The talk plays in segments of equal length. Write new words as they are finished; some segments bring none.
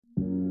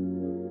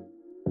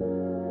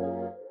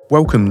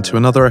Welcome to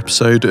another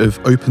episode of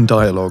Open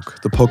Dialogue,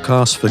 the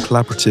podcast for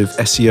collaborative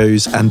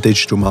SEOs and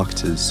digital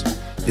marketers.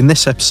 In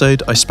this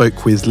episode, I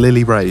spoke with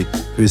Lily Ray,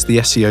 who is the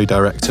SEO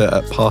director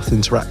at Path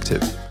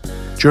Interactive.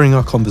 During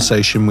our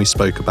conversation, we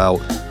spoke about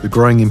the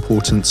growing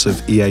importance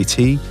of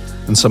EAT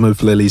and some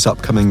of Lily's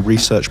upcoming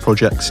research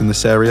projects in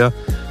this area.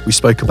 We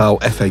spoke about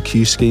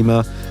FAQ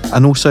schema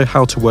and also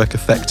how to work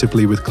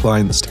effectively with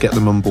clients to get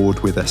them on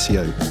board with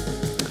SEO.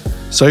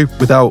 So,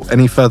 without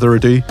any further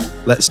ado,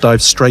 let's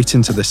dive straight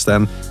into this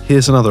then.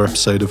 Here's another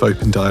episode of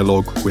Open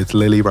Dialogue with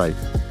Lily Ray.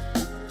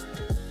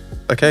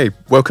 Okay,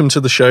 welcome to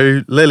the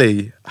show.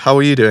 Lily, how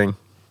are you doing?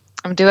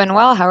 I'm doing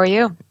well. How are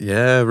you?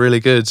 Yeah, really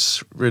good.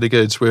 Really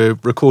good. We're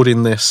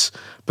recording this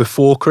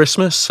before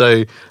Christmas,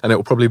 and it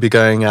will probably be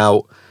going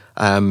out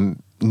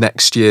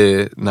next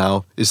year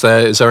now. Is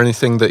there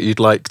anything that you'd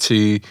like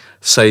to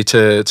say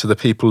to the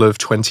people of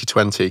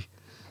 2020?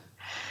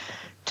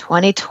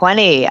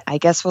 2020. I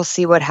guess we'll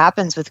see what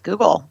happens with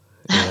Google.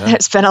 Yeah.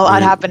 There's been a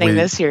lot happening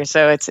this year,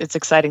 so it's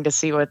exciting to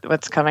see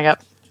what's coming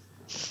up.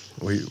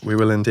 We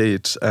will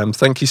indeed.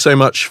 Thank you so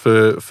much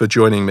for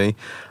joining me.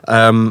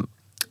 There's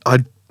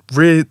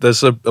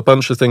a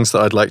bunch of things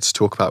that I'd like to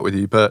talk about with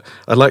you, but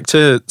I'd like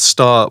to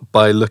start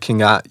by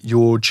looking at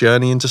your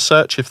journey into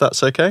search, if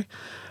that's okay.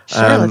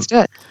 Sure, let's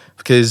do it.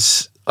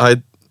 Because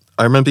I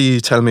remember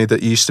you telling me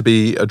that you used to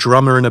be a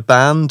drummer in a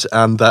band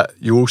and that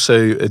you're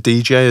also a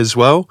DJ as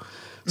well.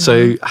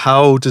 So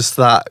how does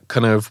that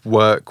kind of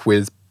work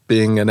with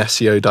being an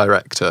SEO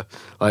director?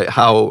 Like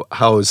how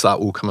has that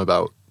all come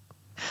about?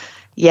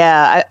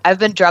 Yeah, I've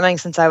been drumming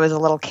since I was a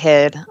little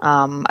kid.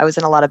 I was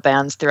in a lot of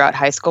bands throughout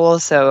high school.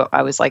 So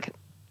I was like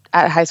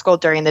at high school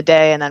during the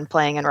day and then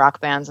playing in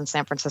rock bands in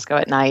San Francisco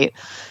at night.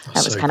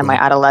 That was kind of my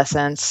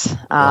adolescence.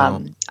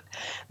 Wow.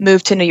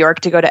 Moved to New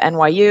York to go to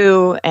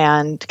NYU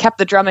and kept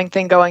the drumming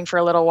thing going for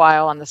a little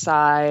while on the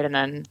side. And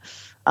then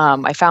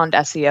I found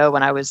SEO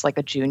when I was like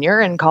a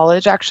junior in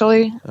college,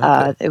 actually.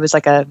 Okay. It was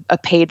like a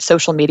paid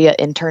social media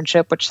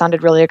internship, which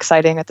sounded really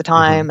exciting at the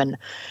time, and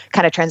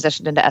kind of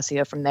transitioned into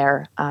SEO from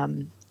there.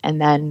 And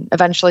then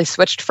eventually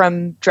switched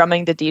from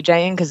drumming to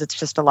DJing because it's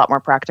just a lot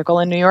more practical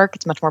in New York.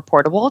 It's much more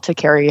portable to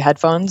carry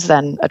headphones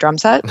than a drum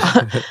set.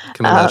 Can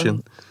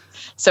imagine.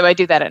 So I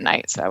do that at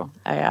night. So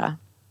I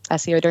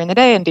SEO during the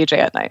day and DJ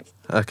at night.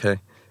 Okay.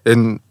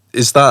 And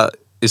is that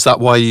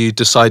why you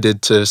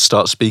decided to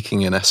start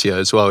speaking in SEO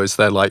as well? Is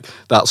there like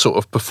that sort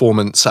of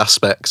performance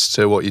aspect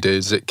to what you do?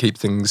 Does it keep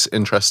things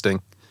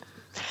interesting?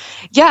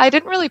 Yeah, I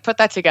didn't really put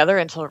that together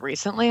until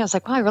recently. I was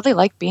like, well, I really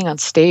like being on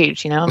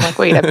stage, I'm like,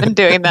 wait, I've been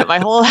doing that my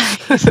whole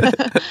life.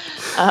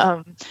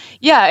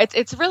 Yeah,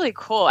 it's really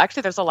cool.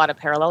 Actually, there's a lot of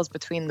parallels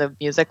between the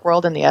music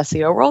world and the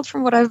SEO world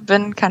from what I've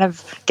been kind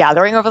of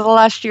gathering over the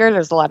last year.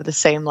 There's a lot of the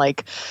same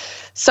like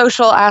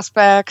social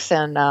aspects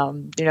and,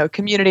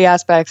 community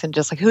aspects and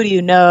just like, who do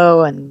you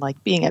know? And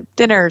like being at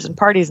dinners and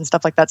parties and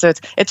stuff like that. So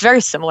it's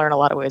very similar in a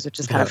lot of ways, which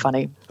is kind of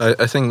funny.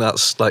 I think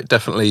that's like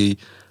definitely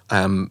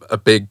a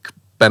big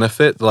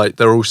benefit. Like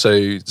there are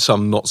also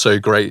some not so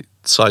great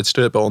sides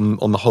to it, but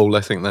on the whole,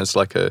 I think there's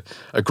like a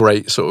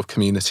great sort of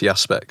community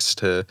aspects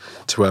to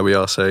where we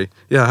are. So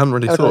yeah, I hadn't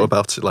really thought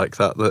about it like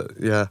that.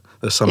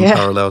 There's some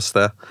parallels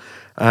there.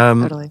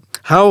 Totally.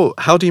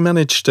 How do you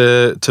manage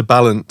to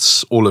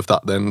balance all of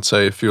that then? So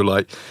if you're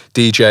like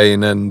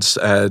DJing and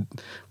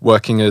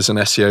working as an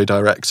SEO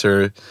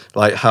director,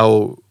 like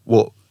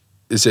what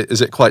is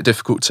it quite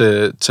difficult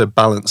to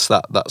balance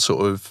that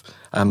sort of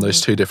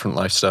those two different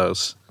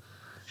lifestyles?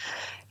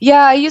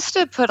 Yeah, I used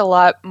to put a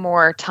lot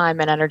more time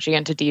and energy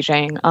into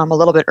DJing a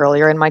little bit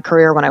earlier in my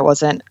career when I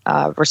wasn't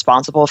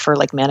responsible for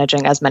like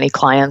managing as many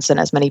clients and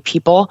as many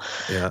people.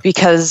 Yeah.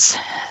 Because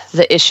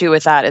the issue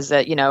with that is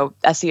that,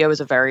 SEO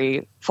is a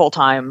very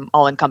full-time,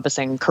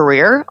 all-encompassing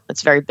career.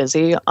 It's very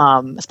busy,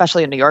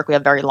 especially in New York. We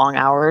have very long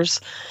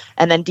hours.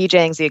 And then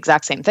DJing is the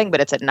exact same thing,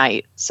 but it's at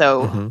night.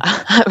 So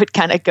I would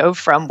kind of go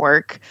from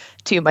work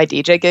to my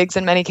DJ gigs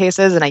in many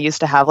cases. And I used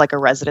to have like a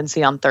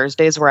residency on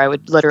Thursdays where I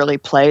would literally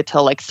play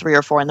till like 3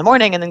 or 4 in the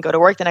morning and then go to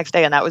work the next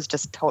day. And that was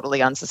just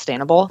totally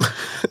unsustainable.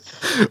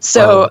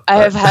 So I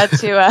have had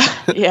to,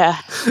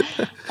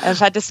 I've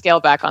had to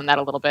scale back on that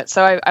a little bit.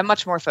 So I'm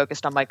much more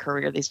focused on my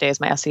career these days,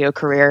 my SEO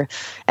career.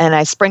 And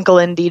I sprinkle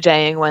in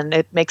DJing when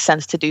it makes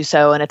sense to do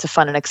so. And it's a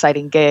fun and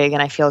exciting gig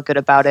and I feel good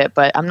about it.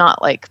 But I'm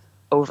not like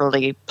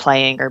overly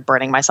playing or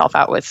burning myself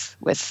out with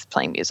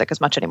playing music as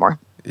much anymore.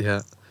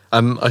 Yeah.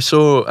 I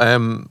saw I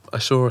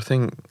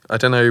think, I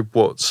don't know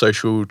what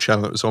social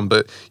channel it was on,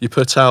 but you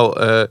put out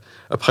a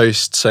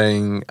post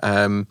saying,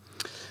 what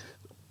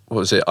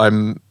was it?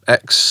 I'm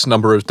X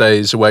number of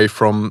days away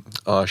from,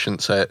 I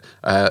shouldn't say it,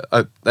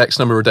 X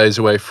number of days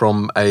away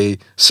from a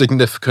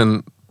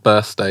significant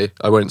birthday.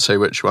 I won't say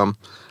which one.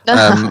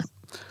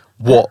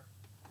 What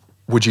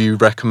would you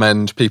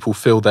recommend people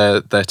fill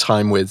their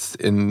time with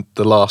in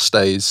the last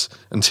days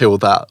until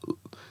that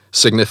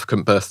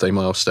significant birthday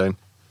milestone?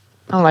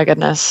 Oh my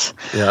goodness.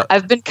 Yeah.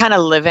 I've been kind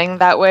of living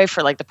that way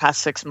for like the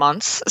past 6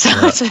 months. So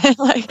it's been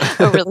like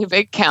a really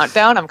big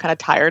countdown. I'm kind of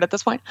tired at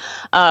this point.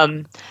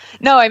 No,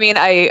 I mean,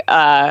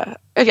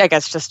 I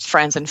guess just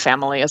friends and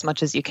family as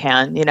much as you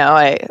can.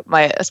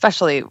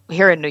 Especially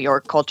here in New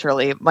York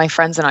culturally, my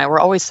friends and I, we're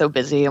always so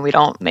busy and we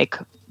don't make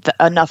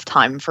enough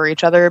time for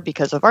each other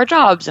because of our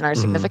jobs and our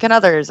significant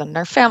others and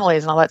our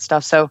families and all that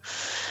stuff. So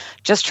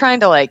just trying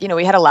to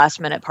we had a last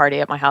minute party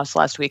at my house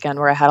last weekend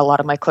where I had a lot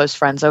of my close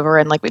friends over,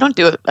 and we don't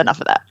do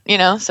enough of that,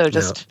 so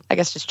I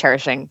guess just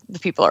cherishing the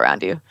people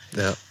around you.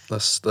 Yeah,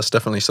 that's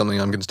definitely something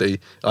I'm going to do.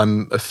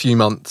 I'm a few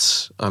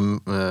months,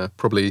 I'm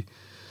probably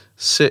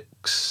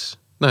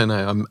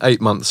I'm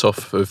 8 months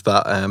off of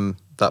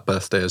that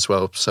birthday as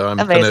well. So I'm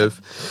Amazing.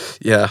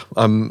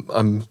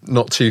 I'm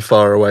not too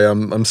far away.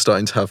 I'm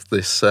starting to have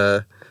this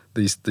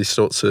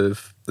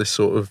this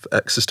sort of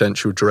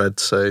existential dread.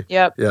 So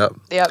yep.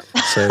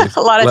 So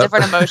a lot of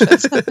different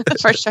emotions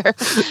for sure.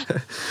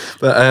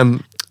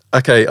 But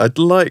okay, I'd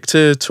like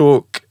to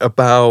talk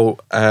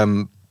about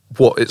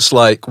what it's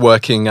like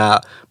working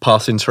at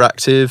Path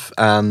Interactive,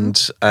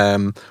 and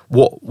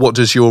what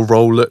does your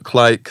role look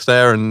like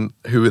there, and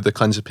who are the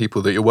kinds of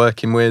people that you're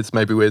working with,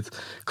 maybe with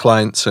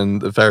clients and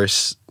the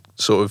various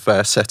sort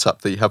of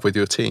setup that you have with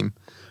your team.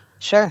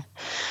 Sure.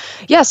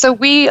 Yeah, so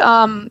we,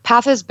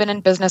 Path has been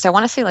in business, I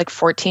want to say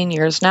 14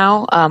 years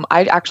now.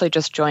 I actually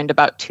just joined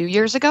about 2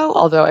 years ago,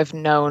 although I've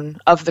known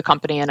of the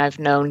company and I've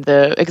known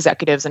the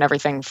executives and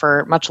everything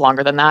for much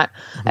longer than that.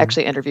 I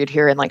actually interviewed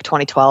here in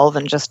 2012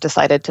 and just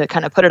decided to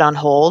kind of put it on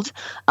hold.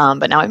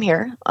 But now I'm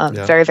here.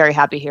 Very, very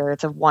happy here.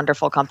 It's a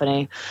wonderful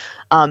company.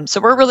 So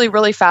we're a really,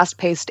 really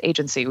fast-paced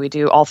agency. We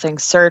do all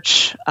things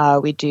search.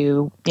 We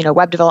do,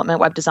 web development,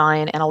 web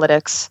design,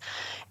 analytics.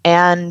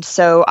 And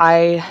so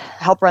I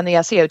help run the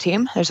SEO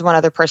team. There's one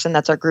other person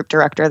that's our group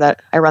director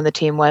that I run the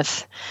team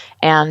with.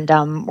 And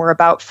we're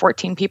about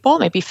 14 people,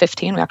 maybe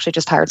 15. We actually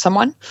just hired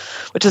someone,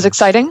 which is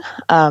exciting.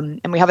 And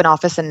we have an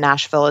office in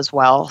Nashville as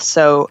well.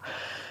 So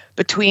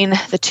between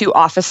the two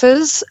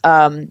offices,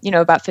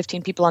 about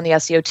 15 people on the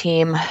SEO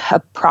team,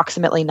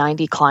 approximately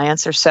 90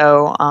 clients or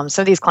so.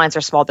 Some of these clients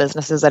are small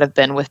businesses that have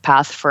been with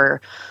Path for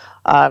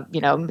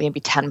maybe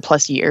 10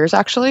 plus years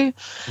actually.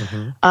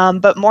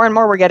 But more and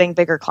more we're getting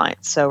bigger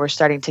clients. So we're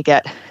starting to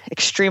get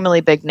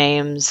extremely big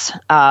names,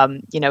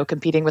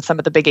 competing with some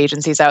of the big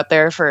agencies out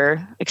there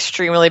for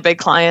extremely big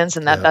clients.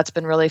 And that's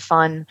been really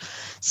fun.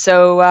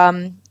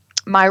 So,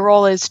 my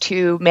role is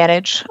to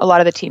manage a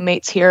lot of the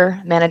teammates here,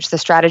 manage the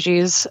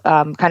strategies,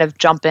 kind of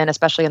jump in,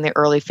 especially in the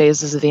early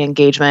phases of the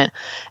engagement,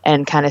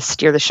 and kind of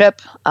steer the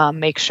ship,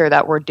 make sure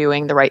that we're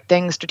doing the right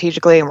things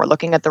strategically and we're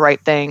looking at the right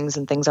things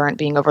and things aren't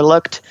being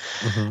overlooked.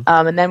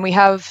 And then we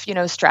have,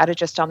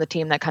 strategists on the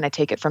team that kind of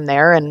take it from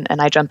there, and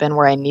I jump in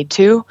where I need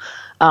to.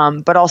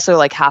 But also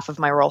half of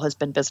my role has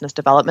been business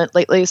development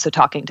lately. So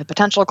talking to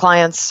potential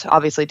clients,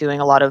 obviously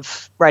doing a lot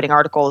of writing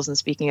articles and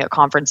speaking at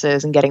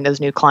conferences and getting those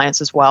new clients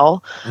as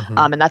well.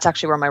 And that's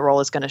actually where my role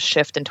is going to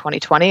shift in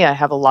 2020. I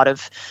have a lot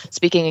of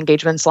speaking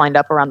engagements lined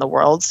up around the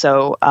world.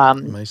 So,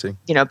 amazing.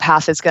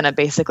 Path is going to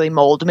basically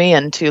mold me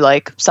into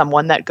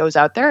someone that goes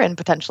out there and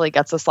potentially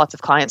gets us lots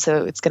of clients.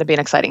 So it's going to be an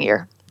exciting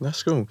year.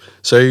 That's cool.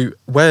 So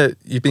where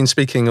you've been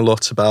speaking a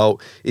lot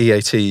about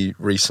EAT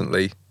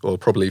recently, or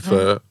probably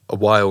for a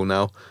while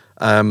now,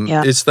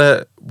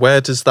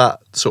 where does that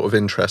sort of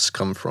interest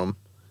come from?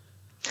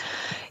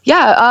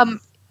 Yeah,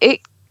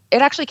 it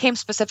actually came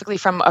specifically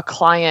from a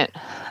client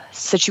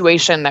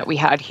situation that we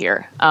had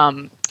here.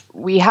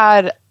 We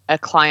had a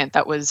client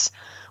that was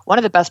one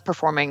of the best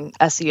performing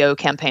SEO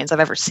campaigns I've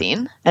ever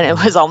seen. And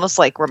it was almost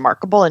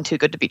remarkable and too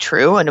good to be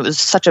true. And it was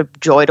such a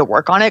joy to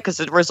work on it because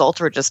the results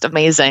were just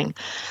amazing.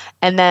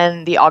 And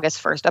then the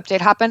August 1st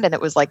update happened and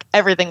it was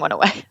everything went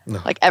away,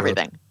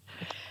 everything.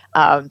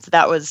 So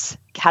that was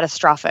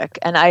catastrophic.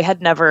 And I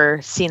had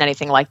never seen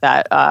anything like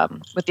that,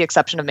 with the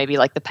exception of maybe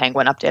the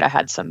Penguin update. I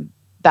had some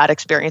bad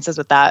experiences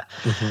with that.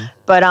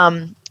 But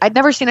I'd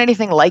never seen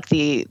anything like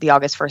the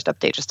August 1st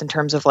update, just in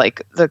terms of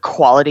the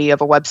quality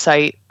of a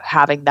website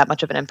having that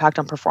much of an impact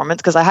on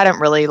performance, because I hadn't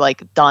really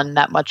done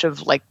that much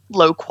of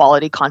low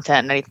quality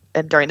content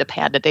and during the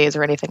Panda days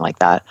or anything like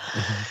that.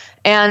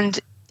 And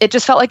it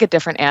just felt like a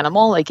different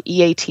animal.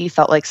 EAT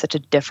felt like such a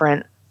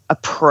different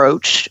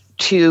approach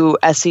to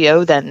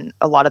SEO than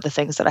a lot of the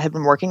things that I had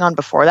been working on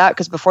before that.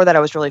 Because before that, I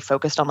was really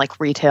focused on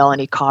retail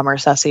and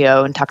e-commerce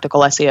SEO and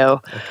technical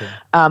SEO.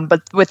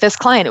 But with this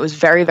client, it was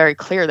very, very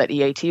clear that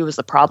EAT was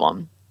the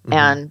problem.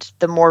 And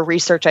the more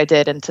research I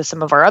did into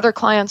some of our other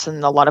clients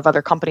and a lot of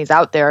other companies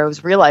out there, I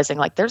was realizing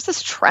there's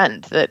this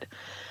trend that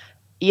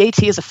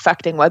EAT is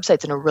affecting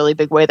websites in a really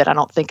big way that I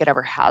don't think it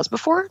ever has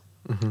before.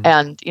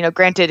 And,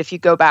 granted, if you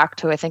go back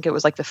to, I think it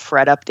was the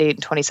Fred update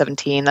in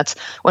 2017, that's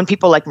when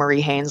people like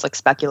Marie Haynes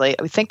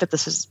speculate. We think that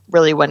this is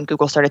really when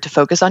Google started to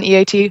focus on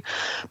EAT.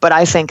 But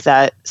I think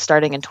that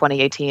starting in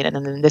 2018 and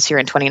then this year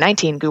in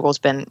 2019, Google's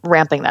been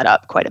ramping that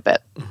up quite a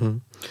bit.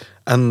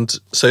 And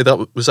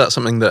so was that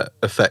something that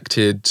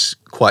affected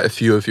quite a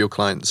few of your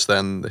clients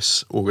then,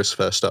 this August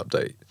 1st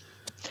update?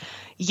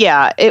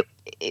 Yeah,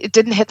 it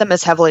didn't hit them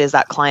as heavily as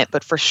that client,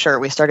 but for sure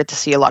we started to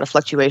see a lot of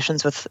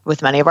fluctuations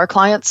with many of our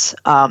clients.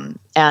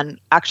 And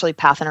actually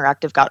Path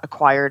Interactive got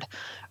acquired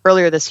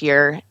earlier this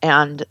year,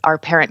 and our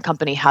parent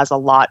company has a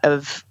lot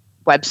of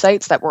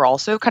websites that were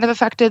also kind of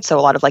affected. So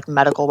a lot of like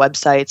medical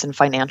websites and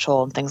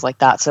financial and things like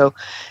that. So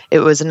it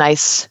was a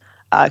nice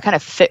kind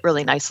of fit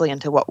really nicely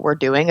into what we're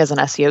doing as an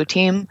SEO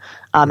team.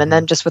 And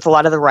then just with a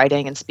lot of the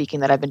writing and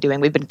speaking that I've been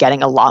doing, we've been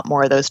getting a lot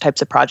more of those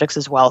types of projects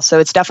as well. So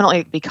it's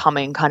definitely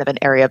becoming kind of an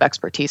area of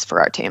expertise for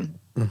our team.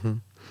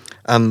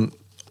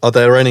 Are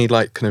there any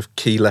like kind of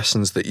key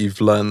lessons that you've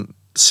learned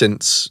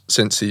since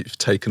you've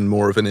taken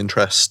more of an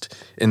interest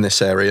in this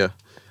area?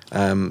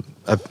 And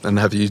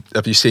have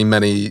you seen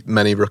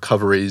many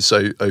recoveries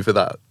over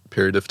that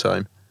period of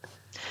time?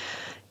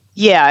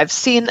 Yeah, I've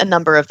seen a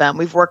number of them.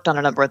 We've worked on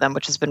a number of them,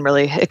 which has been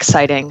really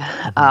exciting,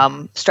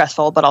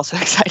 stressful, but also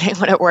exciting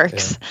when it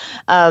works.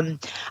 Yeah.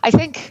 I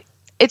think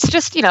it's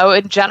just,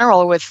 in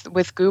general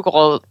with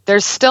Google,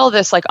 there's still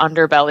this like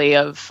underbelly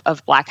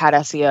of black hat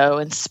SEO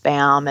and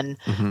spam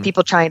and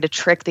people trying to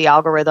trick the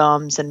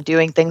algorithms and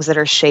doing things that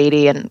are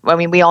shady. And I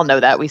mean, we all know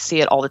that. We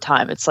see it all the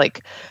time. It's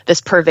like this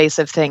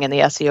pervasive thing in the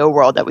SEO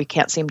world that we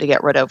can't seem to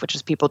get rid of, which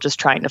is people just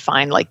trying to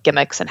find like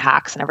gimmicks and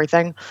hacks and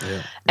everything. Yeah,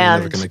 you're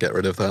never going to get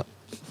rid of that.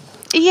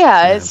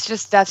 Yeah, it's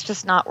just that's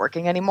just not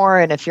working anymore.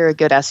 And if you're a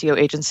good SEO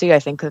agency, I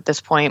think at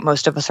this point,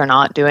 most of us are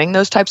not doing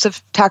those types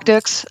of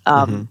tactics.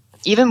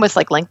 Even with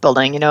like link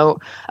building,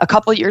 a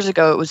couple of years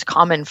ago, it was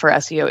common for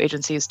SEO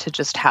agencies to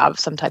just have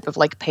some type of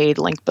like paid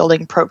link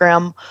building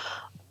program,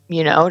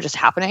 just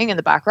happening in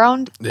the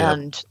background. Yeah.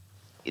 And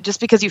just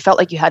because you felt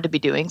like you had to be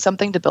doing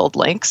something to build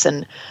links,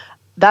 and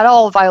that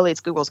all violates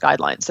Google's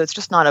guidelines. So it's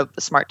just not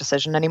a smart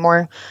decision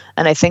anymore.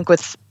 And I think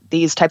with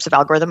these types of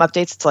algorithm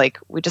updates, it's like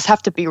we just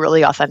have to be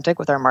really authentic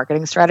with our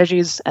marketing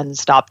strategies and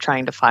stop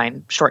trying to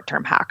find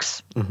short-term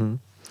hacks.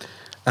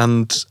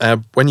 And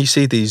when you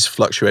see these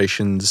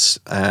fluctuations,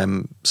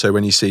 so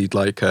when you see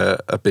like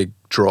a big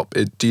drop,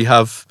 do you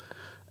have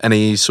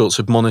any sorts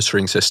of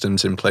monitoring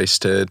systems in place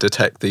to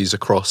detect these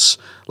across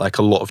like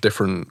a lot of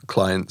different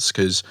clients?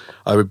 Because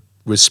I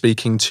was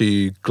speaking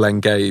to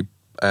Glenn Gabe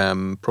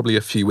probably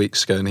a few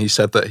weeks ago, and he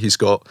said that he's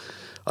got,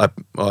 I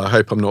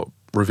hope I'm not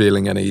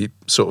revealing any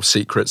sort of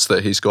secrets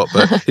that he's got,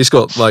 but he's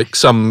got like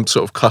some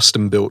sort of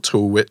custom built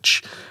tool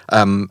which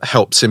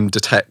helps him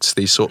detect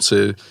these sorts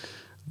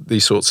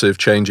of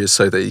changes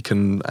so that he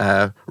can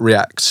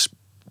react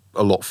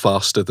a lot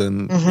faster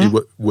than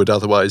you would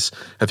otherwise.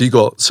 Have you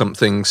got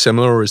something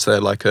similar, or is there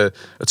like a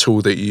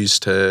tool that you use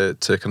to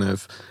kind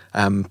of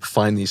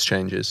find these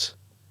changes?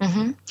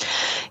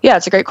 Yeah,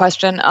 it's a great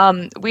question.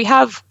 We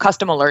have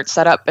custom alerts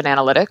set up in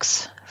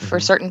analytics for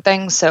certain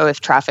things. So if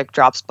traffic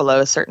drops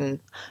below a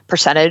certain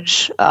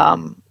percentage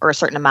or a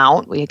certain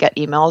amount, we get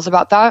emails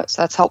about that.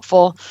 So that's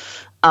helpful.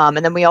 And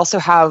then we also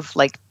have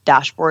like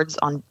dashboards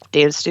on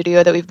Data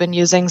Studio that we've been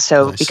using.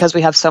 So because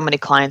we have so many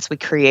clients, we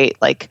create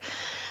like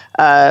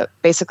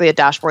basically a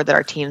dashboard that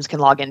our teams can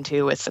log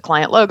into with the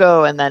client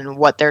logo and then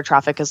what their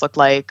traffic has looked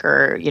like,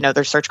 or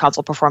their Search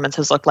Console performance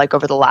has looked like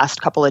over the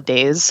last couple of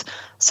days.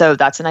 So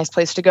that's a nice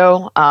place to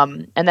go.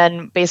 And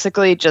then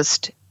basically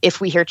just if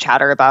we hear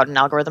chatter about an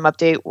algorithm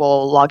update,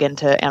 we'll log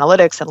into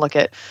analytics and look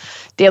at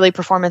daily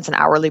performance and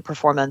hourly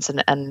performance.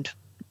 And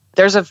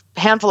there's a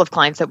handful of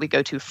clients that we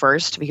go to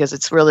first because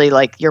it's really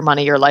like your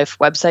money, your life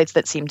websites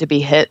that seem to be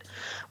hit.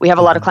 We have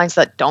a lot of clients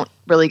that don't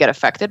really get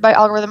affected by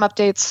algorithm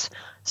updates.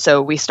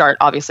 So we start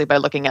obviously by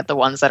looking at the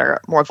ones that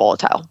are more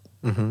volatile.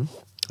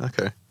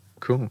 Okay,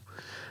 cool.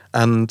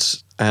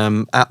 And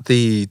at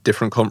the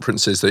different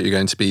conferences that you're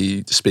going to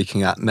be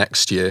speaking at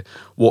next year,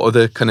 what are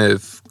the kind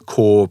of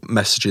core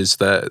messages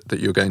that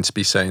you're going to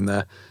be saying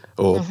there?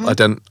 Or I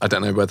don't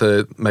know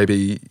whether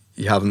maybe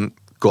you haven't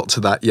got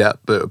to that yet,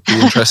 but it'd be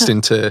interesting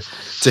to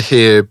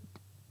hear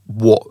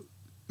what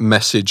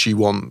message you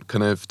want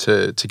kind of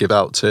to give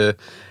out to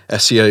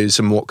SEOs,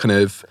 and what kind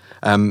of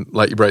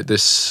like you wrote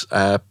this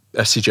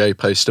SEJ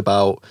post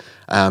about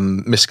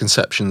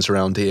misconceptions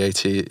around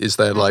EAT. Is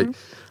there like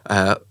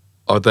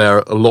are there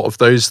a lot of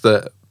those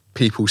that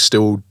people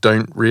still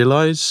don't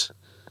realize?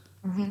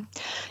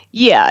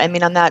 Yeah, I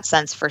mean, on that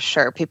sense, for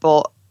sure,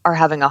 people are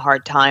having a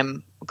hard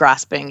time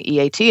grasping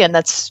EAT, and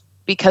that's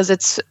because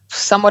it's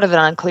somewhat of an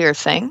unclear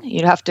thing.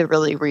 You have to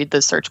really read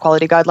the search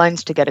quality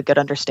guidelines to get a good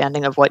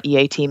understanding of what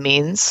EAT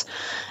means,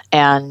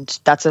 and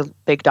that's a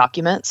big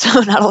document,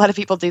 so not a lot of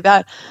people do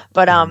that.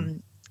 But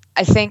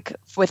I think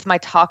with my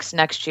talks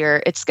next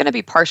year, it's going to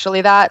be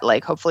partially that,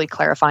 like hopefully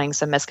clarifying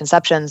some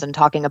misconceptions and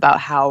talking about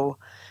how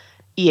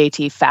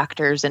EAT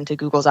factors into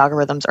Google's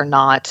algorithms or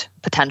not,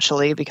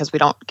 potentially, because we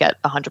don't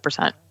get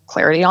 100%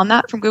 clarity on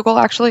that from Google,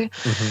 actually.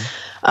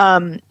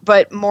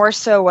 But more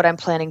so what I'm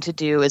planning to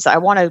do is I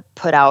want to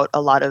put out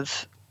a lot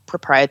of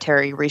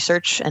proprietary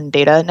research and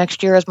data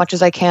next year as much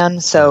as I can.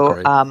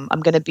 So I'm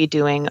going to be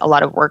doing a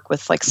lot of work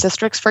with like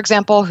Systrix, for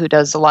example, who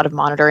does a lot of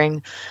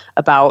monitoring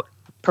about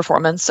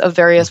performance of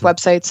various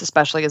websites,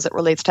 especially as it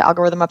relates to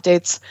algorithm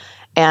updates.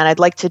 And I'd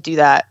like to do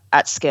that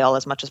at scale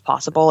as much as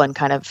possible, and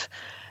kind of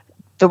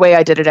the way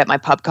I did it at my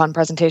PubCon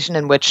presentation,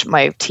 in which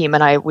my team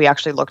and we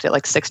actually looked at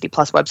like 60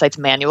 plus websites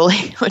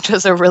manually, which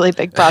was a really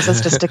big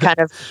process just to kind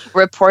of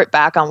report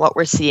back on what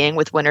we're seeing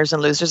with winners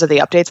and losers of the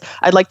updates.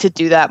 I'd like to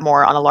do that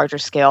more on a larger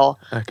scale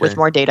with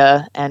more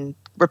data and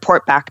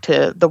report back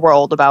to the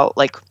world about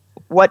like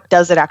what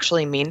does it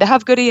actually mean to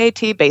have good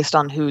EAT based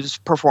on who's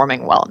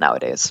performing well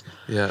nowadays.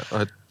 Yeah,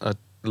 I'd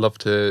love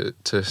to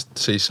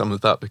see some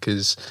of that,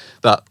 because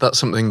that's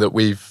something that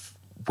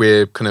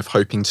we're kind of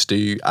hoping to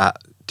do at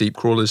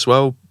Deepcrawl as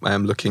well,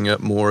 looking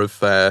at more of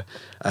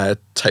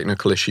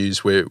technical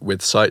issues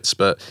with sites,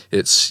 but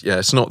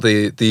it's not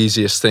the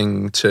easiest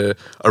thing to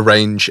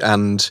arrange,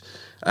 and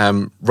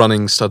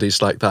running studies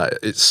like that,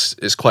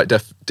 it's quite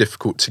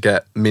difficult to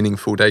get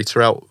meaningful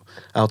data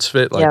out of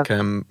it. Like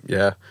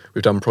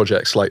we've done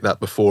projects like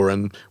that before,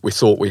 and we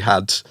thought we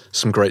had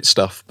some great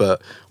stuff,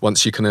 but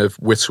once you kind of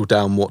whittle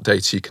down what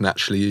data you can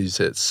actually use,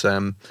 it's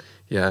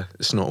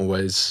not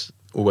always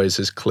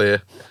as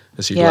clear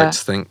as you'd like to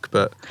think.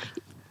 But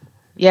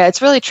yeah,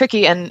 it's really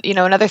tricky. And,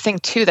 another thing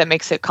too that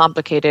makes it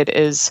complicated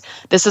is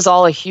this is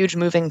all a huge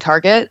moving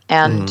target,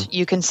 and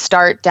you can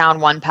start down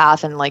one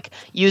path and like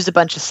use a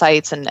bunch of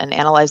sites and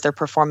analyze their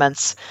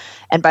performance.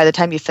 And by the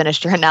time you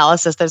finished your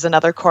analysis, there's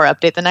another core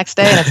update the next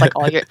day, and it's like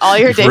all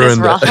your data is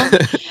wrong.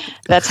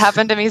 That's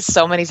happened to me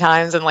so many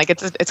times. And like,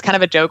 it's kind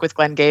of a joke with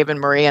Glenn, Gabe, and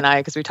Marie and I,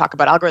 because we talk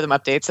about algorithm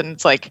updates, and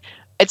it's like,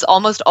 it's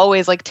almost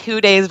always like 2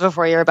 days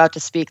before you're about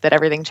to speak that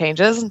everything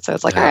changes. And so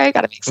it's like, all right,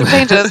 got to make some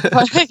changes.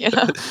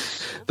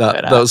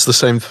 That was the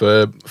same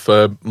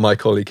for my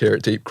colleague here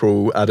at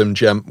Deepcrawl, Adam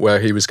Jemp, where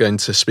he was going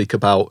to speak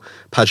about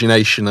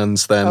pagination, and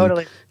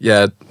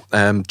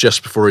then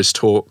just before his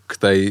talk,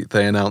 they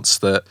announced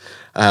that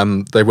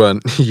they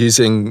weren't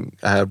using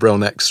rel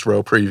next,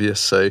 rel previous.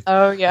 So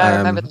I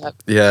remember that.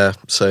 Yeah,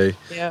 so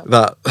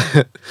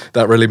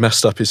that really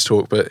messed up his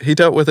talk, but he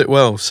dealt with it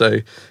well. So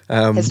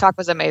his talk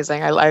was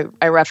amazing.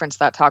 I reference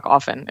that talk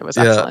often. It was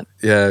excellent.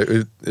 Yeah,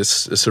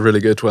 it's a really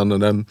good one,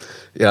 and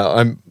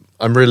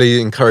I'm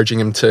really encouraging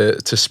him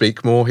to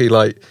speak more.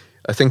 I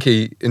think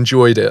he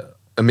enjoyed it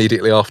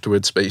immediately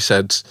afterwards, but he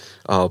said,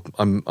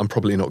 I'm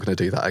probably not going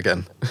to do that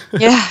again.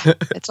 Yeah,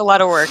 it's a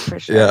lot of work for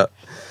sure.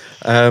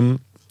 Yeah.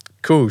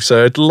 Cool.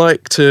 So I'd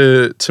like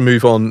to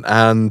move on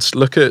and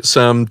look at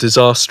some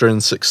disaster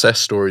and success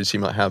stories you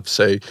might have.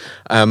 So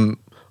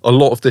a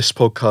lot of this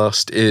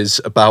podcast is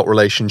about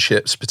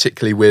relationships,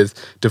 particularly with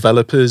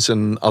developers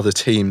and other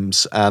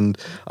teams. And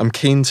I'm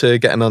keen to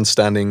get an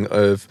understanding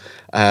of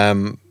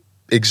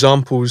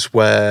examples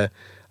where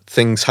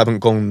things haven't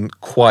gone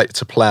quite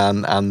to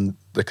plan and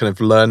the kind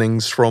of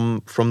learnings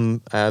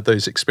from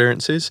those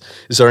experiences.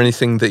 Is there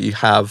anything that you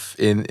have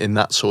in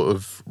that sort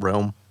of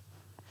realm?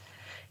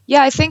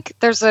 Yeah, I think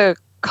there's a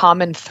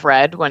common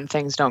thread when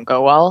things don't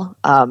go well,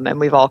 and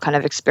we've all kind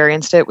of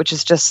experienced it, which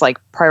is just like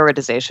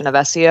prioritization of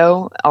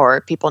SEO or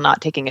people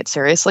not taking it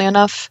seriously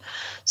enough.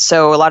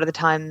 So a lot of the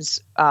times,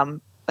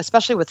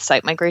 especially with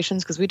site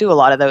migrations, because we do a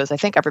lot of those. I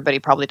think everybody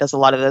probably does a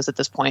lot of those at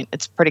this point.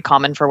 It's pretty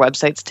common for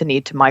websites to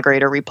need to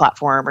migrate or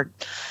replatform or,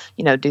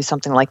 do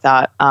something like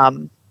that.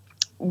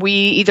 We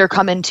either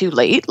come in too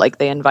late, like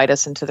they invite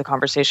us into the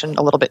conversation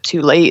a little bit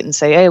too late and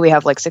say, hey, we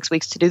have like 6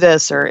 weeks to do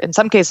this. Or in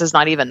some cases,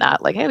 not even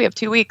that, like, hey, we have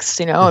 2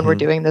 weeks, and we're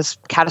doing this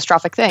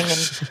catastrophic thing.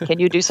 And can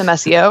you do some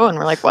SEO? And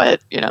we're like,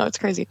 what? It's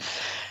crazy.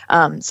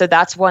 So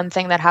that's one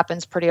thing that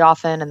happens pretty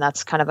often. And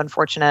that's kind of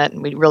unfortunate.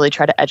 And we really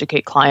try to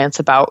educate clients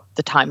about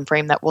the time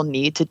frame that we'll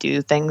need to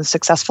do things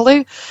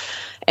successfully.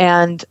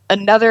 And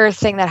another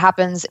thing that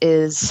happens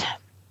is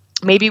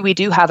maybe we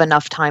do have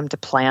enough time to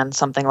plan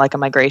something like a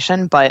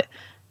migration, but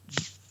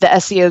the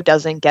SEO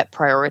doesn't get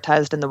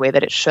prioritized in the way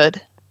that it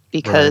should,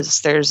 because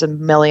there's a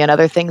million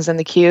other things in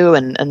the queue,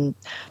 and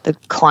the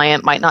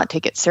client might not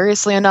take it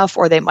seriously enough,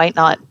 or they might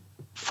not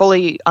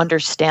fully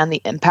understand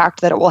the impact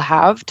that it will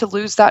have to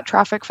lose that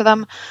traffic for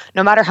them.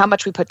 No matter how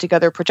much we put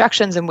together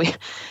projections and we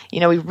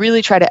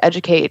really try to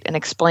educate and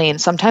explain,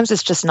 sometimes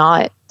it's just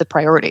not the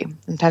priority.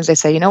 Sometimes they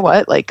say,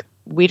 like,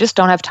 we just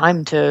don't have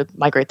time to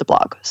migrate the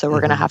blog, so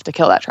we're going to have to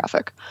kill that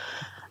traffic.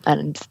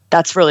 And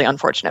that's really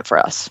unfortunate for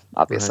us,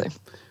 obviously. Right.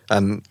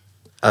 And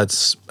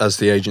as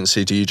the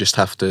agency, do you just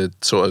have to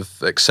sort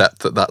of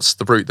accept that that's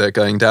the route they're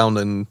going down,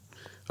 and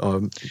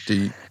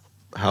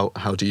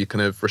how do you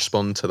kind of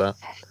respond to that?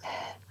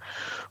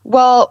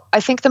 Well,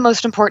 I think the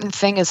most important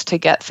thing is to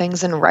get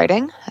things in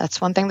writing. That's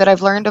one thing that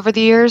I've learned over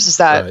the years, is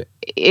that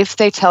if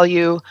they tell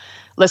you,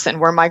 listen,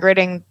 we're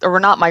migrating, or we're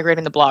not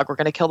migrating the blog, we're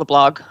going to kill the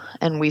blog,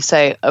 and we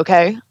say,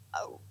 okay,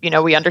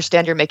 we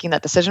understand you're making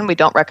that decision, we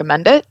don't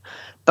recommend it,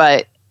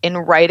 but in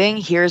writing,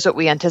 here's what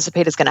we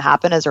anticipate is going to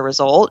happen as a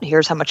result.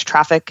 Here's how much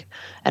traffic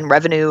and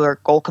revenue or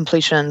goal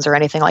completions or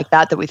anything like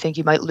that we think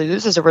you might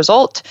lose as a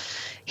result.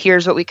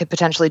 Here's what we could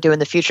potentially do in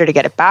the future to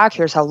get it back.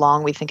 Here's how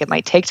long we think it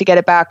might take to get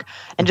it back.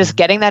 And just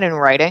getting that in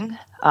writing,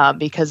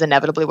 because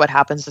inevitably what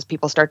happens is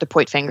people start to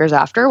point fingers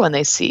after when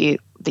they see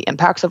the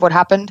impacts of what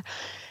happened.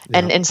 Yeah.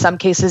 And in some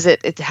cases,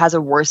 it has a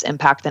worse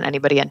impact than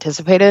anybody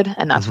anticipated.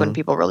 And that's when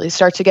people really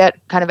start to get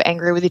kind of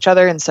angry with each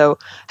other. And so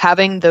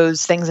having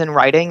those things in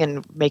writing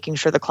and making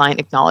sure the client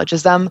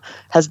acknowledges them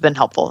has been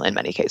helpful in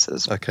many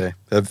cases. Okay.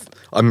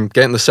 I'm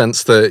getting the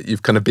sense that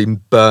you've kind of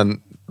been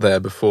burnt there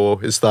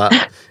before. Is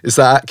that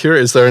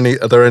accurate?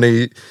 Are there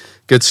any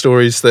good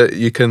stories that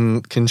you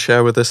can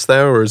share with us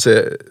there, or is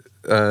it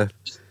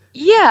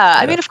Yeah,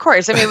 I mean, of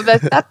course. I mean,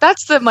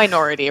 that's the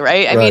minority,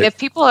 right? I mean, if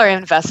people are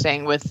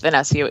investing with an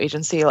SEO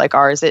agency like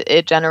ours,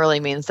 it generally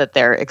means that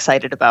they're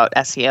excited about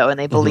SEO and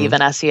they believe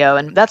in SEO,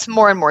 and that's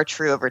more and more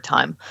true over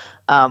time.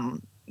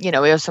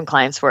 We have some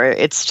clients where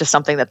it's just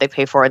something that they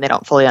pay for and they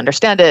don't fully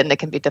understand it, and it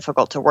can be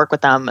difficult to work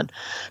with them.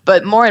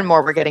 But more and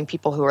more, we're getting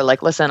people who are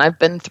like, listen, I've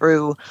been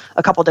through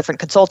a couple different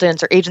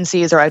consultants or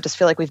agencies, or I just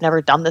feel like we've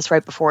never done this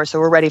right before, so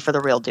we're ready for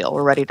the real deal.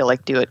 We're ready to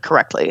like do it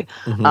correctly.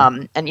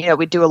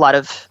 We do a lot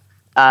of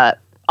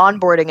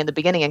onboarding in the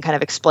beginning and kind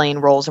of explain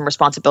roles and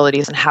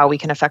responsibilities and how we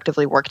can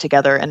effectively work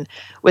together. And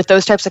with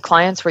those types of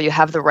clients where you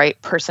have the right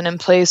person in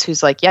place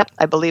who's like, yep,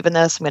 I believe in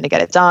this, I'm going to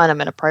get it done, I'm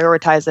going to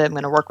prioritize it, I'm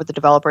going to work with the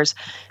developers.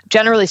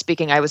 Generally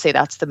speaking, I would say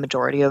that's the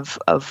majority of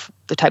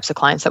the types of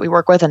clients that we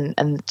work with, and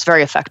it's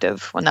very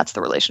effective when that's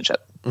the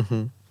relationship.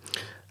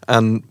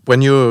 And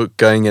when you're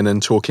going in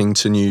and talking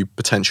to new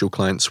potential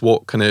clients,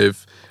 what kind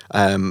of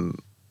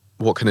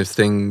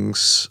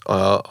things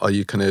are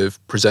you kind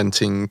of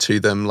presenting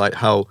to them? Like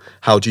how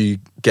do you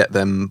get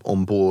them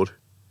on board?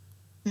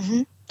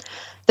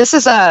 This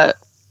is I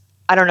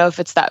don't know if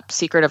it's that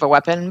secret of a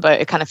weapon,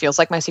 but it kind of feels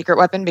like my secret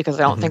weapon because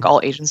I don't think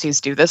all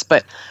agencies do this.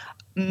 But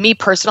me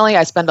personally,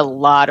 I spend a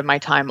lot of my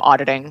time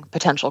auditing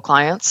potential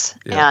clients.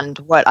 Yeah. And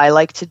what I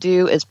like to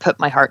do is put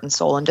my heart and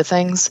soul into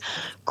things.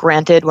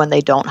 Granted, when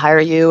they don't hire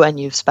you and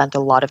you've spent a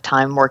lot of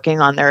time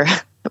working on their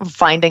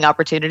finding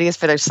opportunities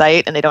for their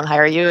site and they don't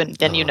hire you, and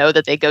then you know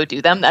that they go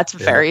do them, that's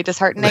very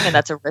disheartening, and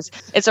that's a risk.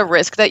 It's a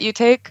risk that you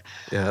take.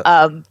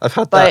 I've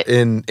had that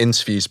in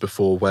interviews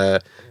before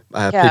where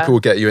people will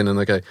get you in and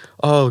they go,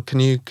 oh, can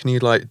you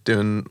like do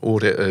an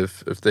audit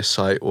of this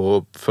site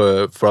or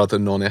for other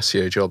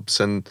non-SEO jobs,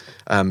 and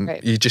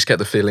you just get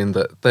the feeling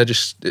that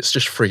it's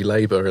just free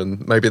labor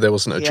and maybe there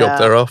wasn't a job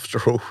there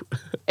after all.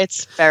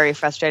 It's very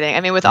frustrating.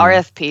 I mean, with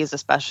RFPs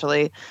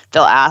especially,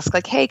 they'll ask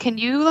like, hey, can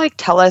you like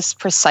tell us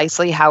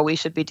precisely how we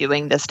should be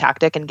doing this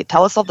tactic and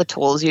tell us all the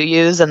tools you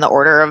use and the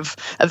order of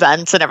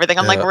events and everything.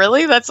 I'm like,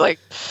 really? That's like,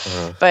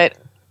 but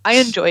I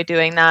enjoy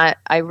doing that.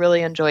 I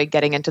really enjoy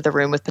getting into the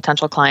room with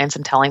potential clients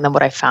and telling them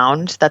what I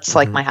found. That's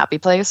like my happy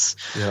place.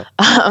 Yeah.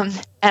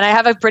 And I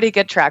have a pretty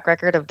good track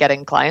record of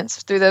getting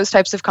clients through those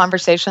types of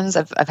conversations.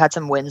 I've had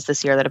some wins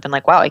this year that have been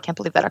like, wow, I can't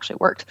believe that actually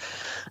worked.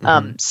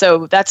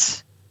 So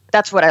that's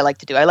what I like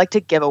to do. I like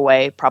to give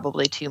away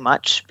probably too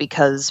much,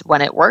 because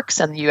when it works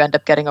and you end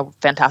up getting a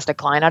fantastic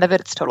client out of it,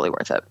 it's totally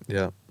worth it.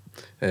 Yeah.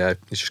 Yeah,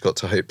 you just got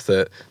to hope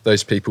that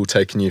those people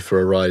taking you for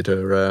a ride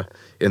are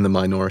in the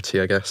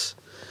minority, I guess.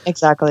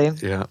 Exactly.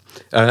 Yeah.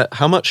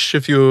 How much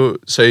of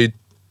so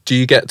do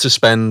you get to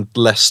spend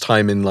less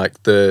time in like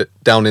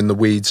down in the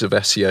weeds of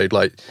SEO?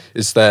 Like,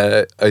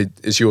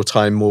 is your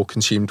time more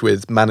consumed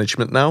with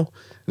management now?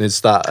 And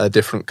is that a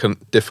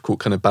difficult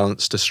kind of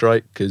balance to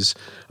strike? Because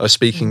I was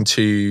speaking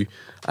to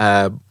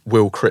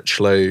Will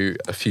Critchlow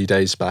a few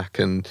days back,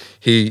 and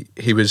he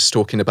was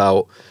talking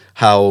about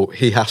how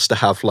he has to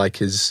have like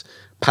his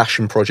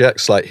passion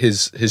projects. Like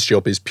his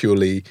job is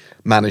purely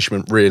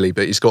management really,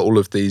 but he's got all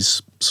of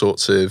these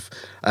sorts of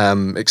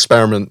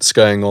experiments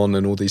going on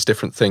and all these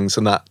different things,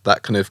 and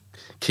that kind of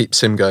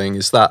keeps him going.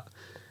 Is that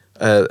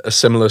a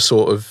similar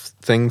sort of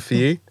thing for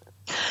you?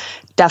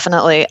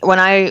 Definitely. When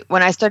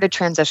I started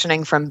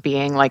transitioning from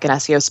being like an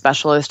SEO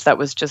specialist that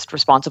was just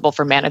responsible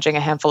for managing a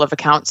handful of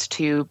accounts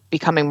to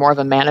becoming more of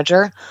a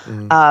manager,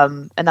 and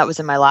that was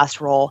in my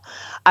last role,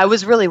 I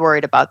was really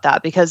worried about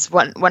that, because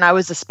when I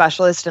was a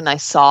specialist and I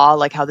saw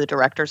like how the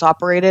directors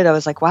operated, I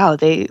was like, wow,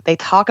 they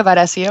talk about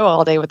SEO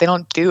all day, but they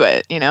don't do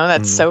it.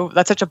 That's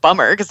such a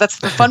bummer, because that's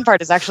the fun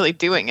part, is actually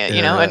doing it.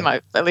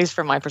 At least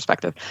from my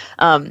perspective.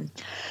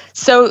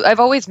 So I've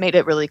always made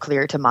it really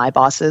clear to my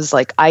bosses,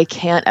 like, I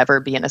can't ever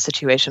be in a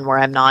situation where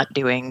I'm not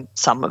doing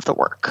some of the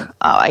work.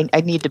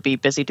 I need to be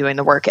busy doing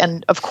the work.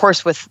 And of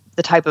course, with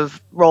the type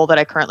of role that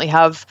I currently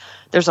have,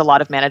 there's a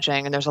lot of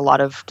managing and there's a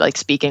lot of like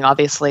speaking,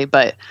 obviously,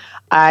 but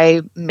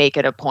I make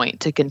it a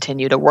point to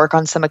continue to work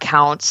on some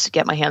accounts,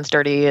 get my hands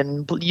dirty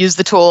and use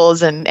the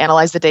tools and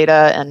analyze the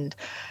data. And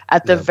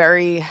at the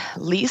very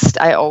least,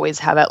 I always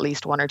have at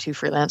least 1 or 2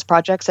 freelance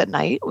projects at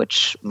night,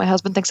 which my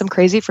husband thinks I'm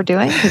crazy for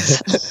doing,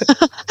 because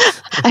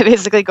I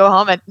basically go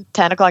home at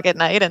 10 o'clock at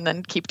night and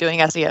then keep doing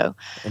SEO.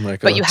 Oh my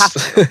God. But you have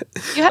to.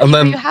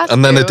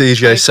 And then a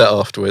DJ set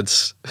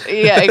afterwards.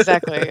 Yeah,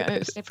 exactly.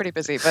 I stay pretty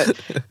busy, but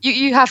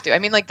you have to. I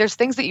mean, like, there's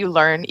things that you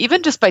learn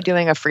even just by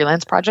doing a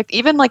freelance project,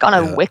 even like on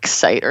a Wix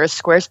site or a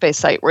Squarespace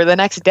site, where the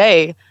next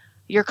day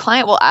your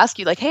client will ask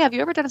you like, hey, have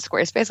you ever done a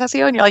Squarespace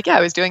SEO? And you're like, yeah, I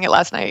was doing it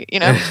last night.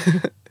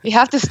 You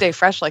have to stay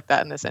fresh like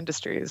that in this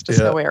industry. There's just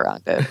no way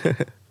around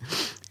it.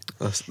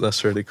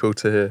 That's really cool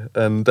to hear.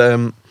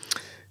 And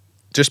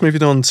just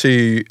moving on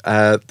to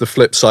the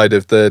flip side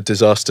of the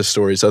disaster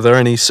stories, are there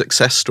any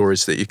success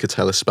stories that you could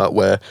tell us about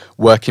where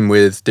working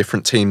with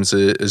different teams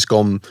has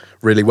gone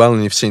really well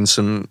and you've seen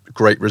some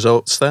great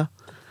results there?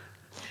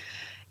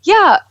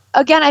 Yeah.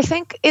 Again, I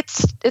think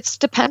it's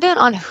dependent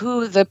on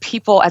who the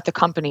people at the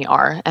company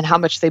are and how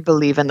much they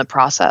believe in the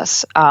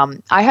process.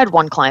 I had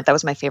one client that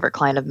was my favorite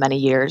client of many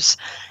years,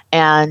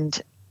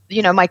 and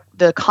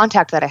the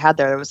contact that I had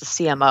there was a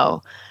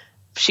CMO.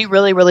 She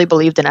really, really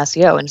believed in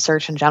SEO and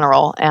search in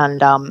general.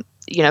 And,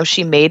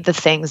 she made the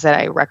things that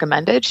I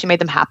recommended. She made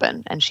them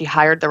happen, and she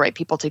hired the right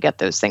people to get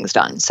those things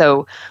done.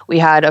 So we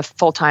had a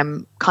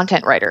full-time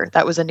content writer.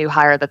 That was a new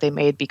hire that they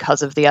made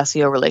because of the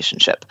SEO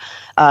relationship.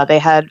 They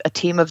had a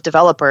team of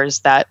developers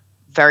that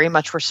very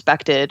much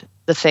respected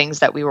the things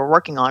that we were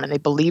working on, and they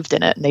believed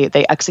in it, and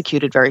they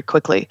executed very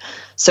quickly.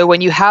 So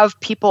when you have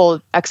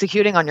people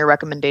executing on your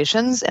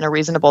recommendations in a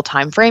reasonable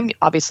time frame,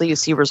 obviously you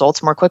see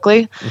results more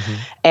quickly. Mm-hmm.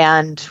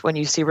 And when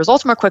you see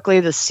results more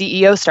quickly, the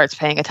CEO starts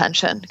paying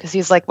attention because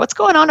he's like, what's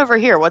going on over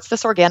here? What's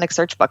this organic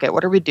search bucket?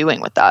 What are we doing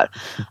with that?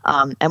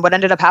 And what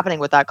ended up happening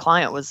with that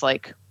client was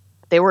like,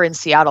 they were in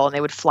Seattle and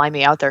they would fly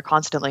me out there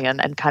constantly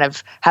and kind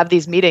of have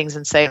these meetings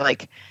and say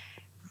like,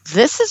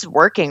 this is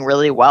working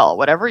really well.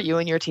 Whatever you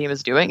and your team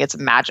is doing, it's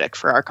magic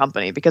for our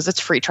company because it's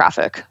free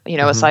traffic,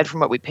 aside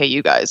from what we pay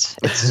you guys.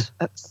 It's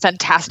a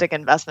fantastic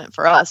investment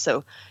for us.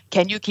 So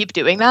can you keep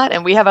doing that?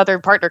 And we have other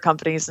partner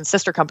companies and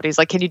sister companies,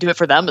 like, can you do it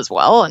for them as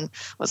well? And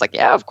I was like,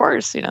 yeah, of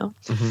course,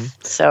 Mm-hmm.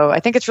 So I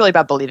think it's really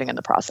about believing in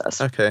the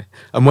process. Okay.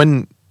 And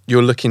when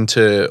you're looking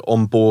to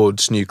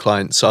onboard new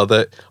clients, are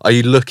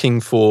you looking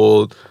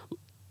for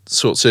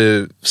sorts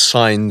of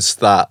signs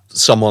that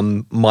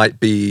someone might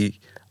be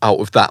out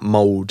of that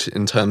mold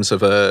in terms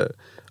of a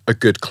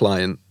good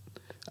client?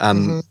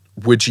 And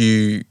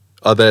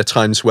are there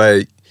times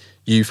where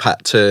you've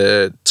had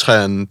to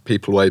turn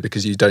people away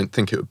because you don't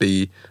think it would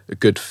be a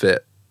good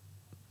fit?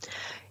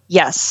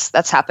 Yes,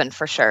 that's happened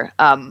for sure.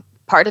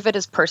 Part of it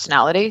is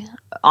personality,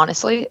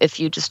 honestly. If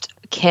you just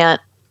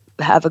can't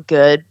have a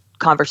good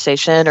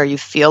conversation, or you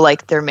feel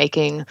like they're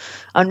making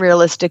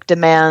unrealistic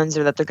demands,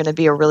 or that they're going to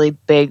be a really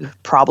big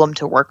problem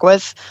to work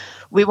with,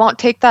 we won't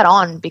take that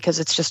on because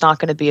it's just not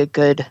going to be a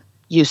good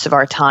use of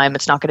our time.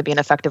 It's not going to be an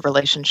effective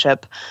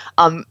relationship.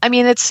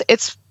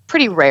 It's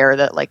pretty rare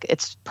that like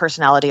it's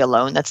personality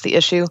alone that's the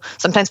issue.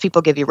 Sometimes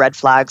people give you red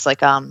flags.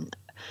 Like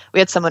we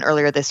had someone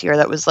earlier this year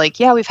that was like,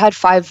 yeah, we've had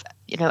 5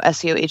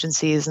 SEO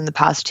agencies in the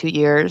past 2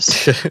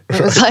 years. It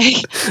was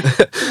like,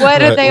 what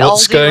did they all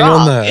do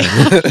wrong?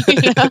 What's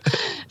going on there?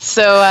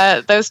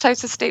 So those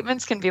types of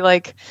statements can be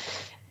like,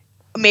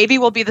 maybe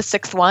we'll be the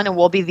 6th one and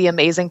we'll be the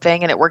amazing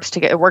thing, and it works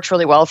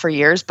really well for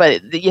years,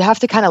 but you have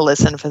to kind of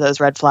listen for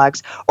those red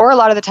flags. Or a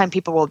lot of the time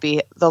people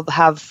they'll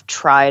have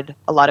tried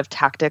a lot of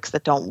tactics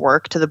that don't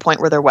work to the point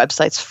where their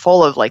website's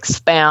full of like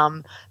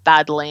spam,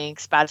 bad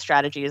links, bad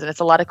strategies, and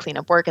it's a lot of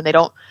cleanup work, and they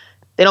don't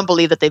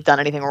believe that they've done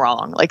anything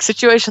wrong. Like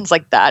situations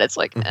like that, it's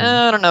like,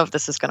 I don't know if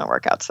this is going to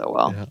work out so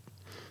well. Yeah.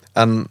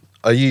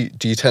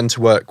 Do you tend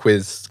to work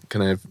with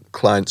kind of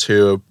clients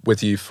who are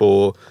with you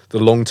for the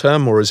long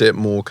term, or is it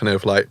more kind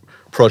of like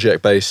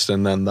project based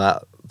and then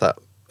that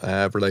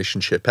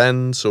relationship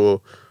ends,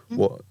 or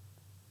what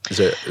is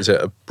it? Is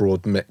it a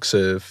broad mix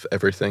of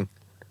everything?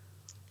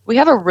 We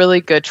have a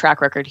really good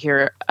track record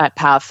here at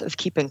Path of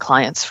keeping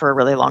clients for a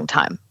really long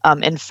time.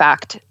 In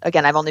fact,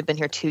 again, I've only been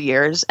here 2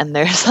 years, and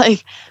there's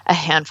like a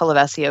handful of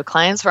SEO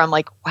clients where I'm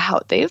like,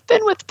 wow, they've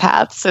been with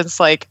Path since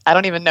like, I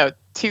don't even know,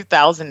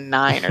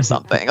 2009 or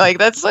something.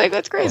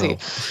 That's crazy.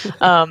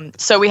 Wow.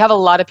 So we have a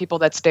lot of people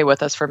that stay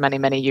with us for many,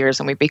 many years,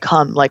 and we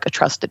become like a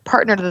trusted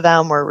partner to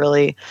them. We're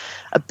really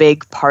a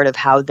big part of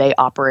how they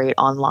operate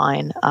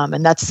online.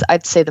 And that's,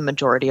 I'd say, the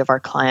majority of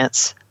our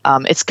clients.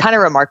 It's kind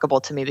of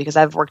remarkable to me because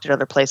I've worked at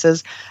other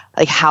places,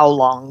 like how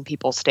long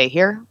people stay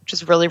here, which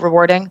is really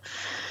rewarding.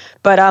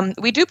 But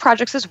we do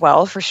projects as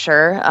well, for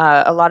sure.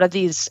 A lot of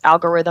these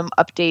algorithm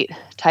update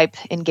type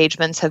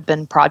engagements have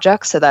been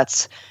projects. So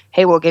that's,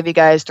 hey, we'll give you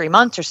guys 3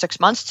 months or 6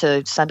 months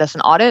to send us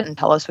an audit and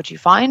tell us what you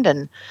find.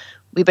 And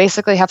we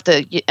basically have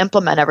to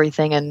implement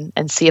everything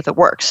and see if it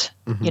works,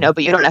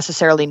 but you don't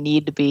necessarily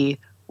need to be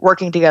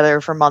working together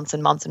for months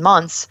and months and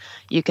months.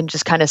 You can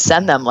just kind of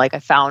send them like, I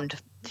found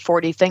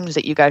 40 things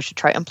that you guys should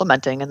try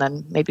implementing, and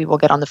then maybe we'll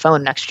get on the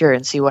phone next year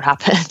and see what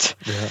happened.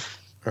 Yeah,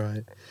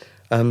 right.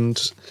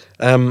 And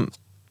I'm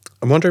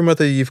wondering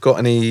whether you've got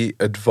any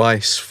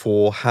advice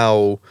for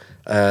how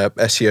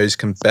SEOs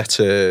can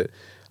better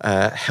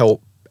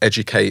help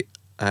educate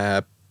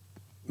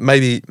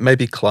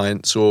maybe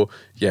clients, or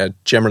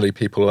generally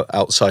people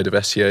outside of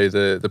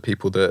SEO, the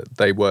people that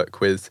they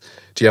work with.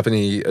 Do you have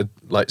any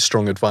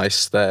strong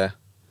advice there?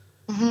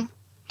 Mm-hmm.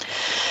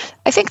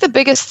 I think the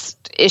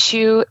biggest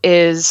issue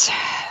is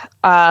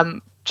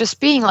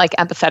just being like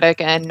empathetic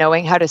and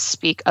knowing how to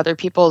speak other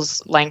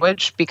people's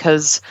language,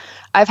 because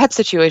I've had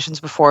situations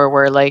before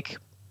where like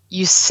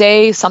you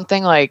say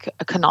something like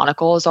a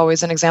canonical is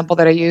always an example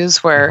that I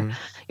use, where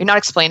you're not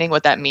explaining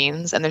what that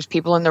means, and there's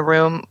people in the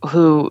room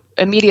who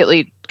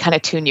immediately kind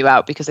of tune you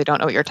out because they don't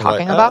know what you're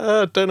talking about.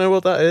 I don't know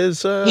what that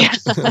is. Yeah.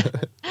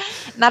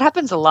 And that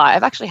happens a lot.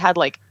 I've actually had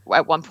like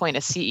at one point a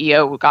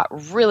CEO who got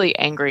really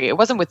angry. It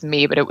wasn't with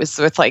me, but it was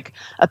with like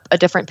a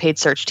different paid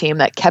search team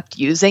that kept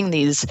using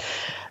these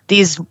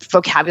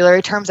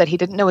vocabulary terms that he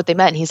didn't know what they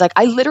meant. And he's like,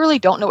 I literally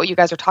don't know what you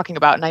guys are talking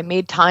about, and I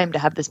made time to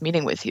have this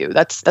meeting with you.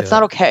 That's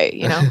not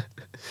okay,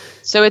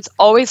 So it's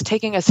always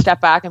taking a step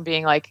back and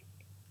being like,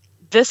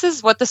 this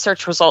is what the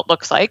search result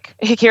looks like.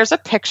 Here's a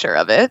picture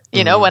of it.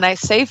 You know, when I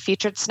say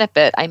featured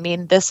snippet, I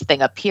mean this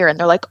thing up here. And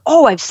they're like,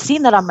 oh, I've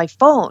seen that on my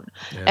phone.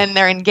 Yeah. And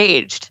they're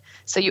engaged.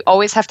 So you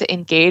always have to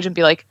engage and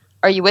be like,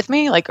 are you with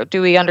me? Like,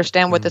 do we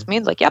understand what this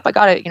means? Like, yep, I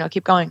got it. You know,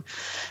 keep going.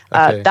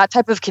 Okay. That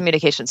type of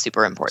communication is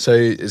super important. So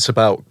it's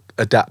about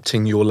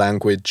adapting your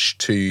language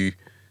to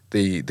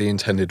the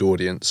intended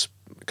audience.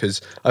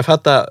 Because I've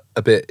had that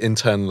a bit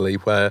internally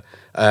where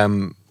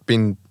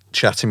been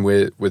chatting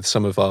with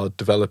some of our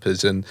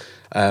developers, and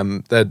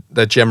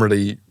they're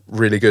generally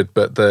really good,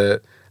 but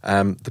the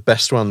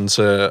best ones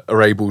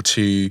are able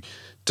to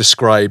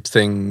describe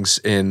things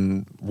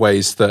in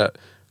ways that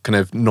kind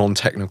of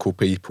non-technical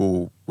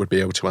people would be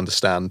able to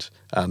understand,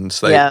 and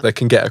they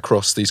can get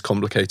across these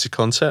complicated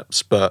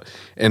concepts, but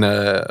in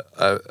a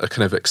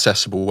kind of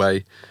accessible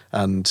way.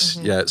 And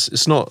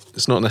it's not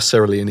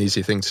necessarily an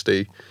easy thing to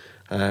do.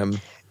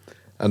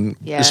 And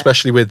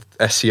especially with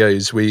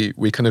SEOs,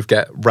 we kind of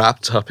get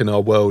wrapped up in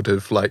our world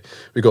of like,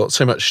 we got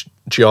so much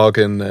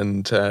jargon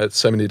and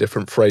so many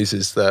different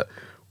phrases that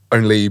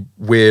only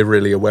we're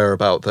really aware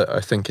about, that I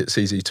think it's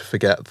easy to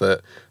forget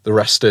that the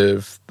rest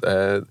of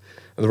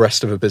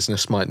a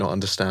business might not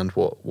understand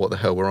what the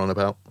hell we're on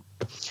about.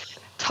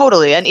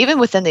 Totally. And even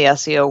within the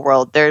SEO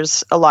world,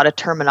 there's a lot of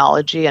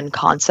terminology and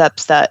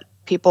concepts that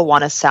people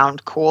want to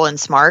sound cool and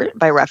smart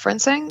by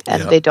referencing,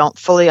 and they don't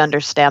fully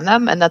understand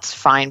them. And that's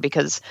fine,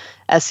 because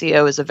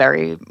SEO is a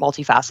very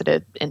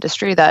multifaceted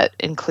industry that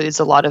includes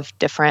a lot of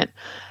different,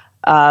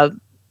 I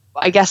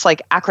guess,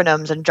 like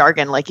acronyms and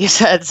jargon, like you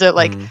said. So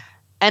like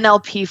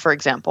NLP, for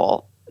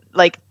example,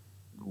 like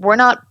we're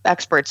not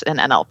experts in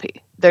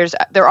NLP.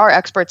 There are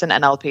experts in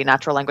NLP,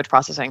 natural language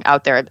processing,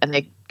 out there, and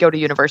they go to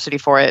university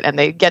for it and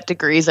they get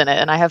degrees in it.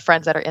 And I have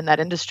friends that are in that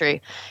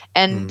industry,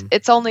 and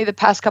it's only the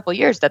past couple of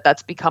years that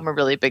that's become a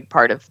really big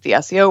part of the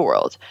SEO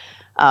world.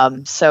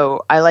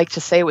 So I like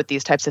to say with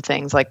these types of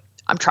things, like,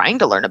 I'm trying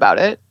to learn about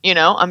it. You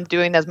know, I'm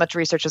doing as much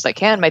research as I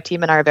can. My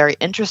team and I are very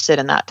interested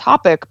in that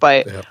topic,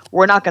 but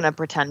we're not going to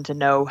pretend to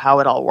know how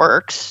it all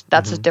works.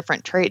 That's a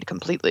different trade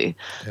completely.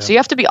 Yeah. So you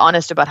have to be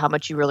honest about how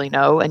much you really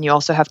know, and you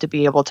also have to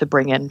be able to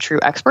bring in true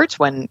experts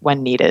when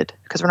needed,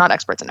 because we're not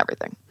experts in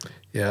everything.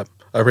 Yeah.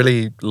 I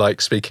really like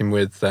speaking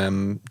with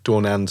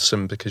Dawn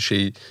Anderson, because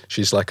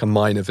she's like a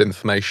mine of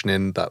information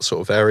in that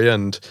sort of area.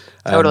 And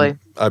totally.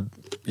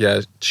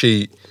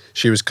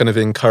 She was kind of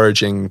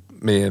encouraging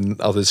me and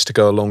others to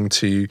go along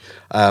to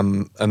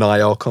an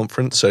IR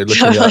conference, so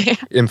looking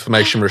at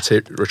information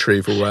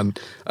retrieval. And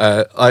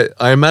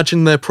I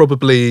imagine they're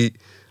probably,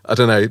 I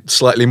don't know,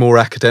 slightly more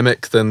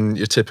academic than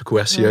your typical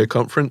SEO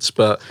conference,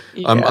 but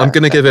I'm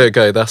going to give it a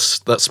go.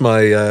 That's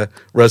my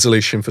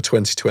resolution for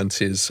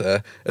 2020 is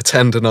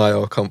attend an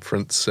IR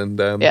conference. And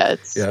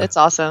it's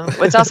awesome.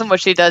 It's awesome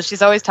what she does.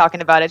 She's always talking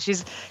about it.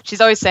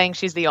 She's always saying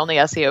she's the only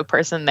SEO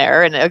person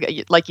there,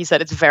 and like you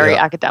said, it's very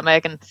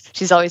academic. And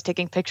she's always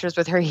taking pictures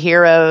with her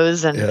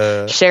heroes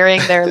and sharing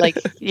their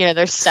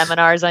their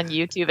seminars on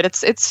YouTube. And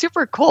it's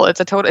super cool. It's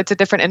a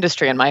different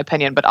industry in my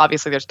opinion, but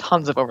obviously there's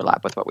tons of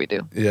overlap with what we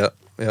do. Yeah,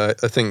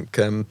 I think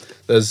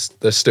there's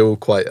still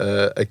quite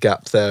a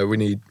gap there. We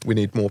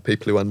need more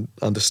people who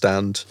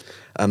understand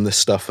this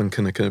stuff and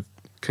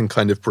can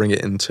kind of bring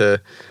it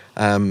into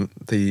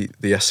the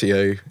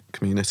SEO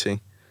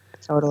community.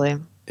 Totally.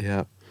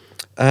 Yeah.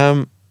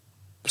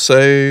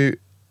 So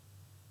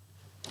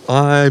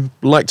I'd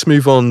like to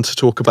move on to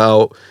talk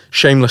about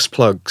shameless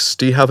plugs.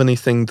 Do you have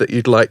anything that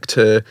you'd like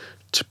to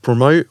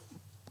promote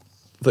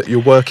that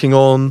you're working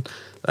on?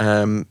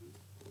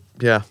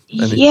 Yeah.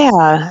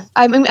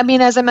 I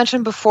mean, as I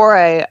mentioned before,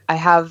 I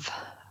have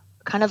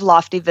kind of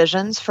lofty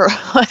visions for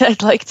what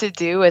I'd like to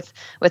do with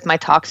my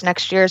talks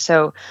next year.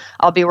 So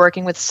I'll be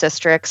working with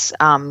Sistrix.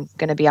 I'm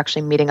going to be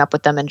actually meeting up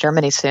with them in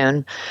Germany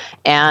soon,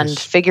 and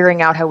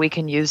figuring out how we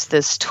can use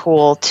this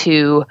tool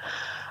to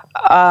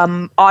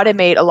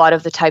automate a lot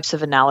of the types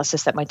of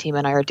analysis that my team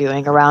and I are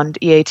doing around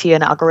EAT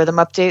and algorithm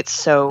updates.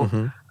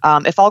 So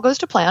if all goes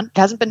to plan, it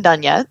hasn't been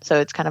done yet, so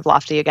it's kind of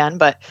lofty again,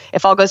 but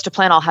if all goes to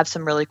plan, I'll have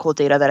some really cool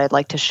data that I'd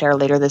like to share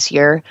later this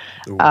year,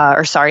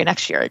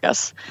 next year, I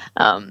guess.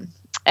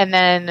 And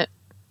then,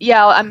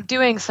 I'm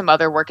doing some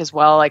other work as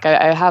well. Like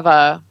I have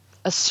a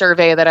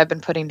survey that I've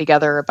been putting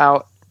together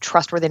about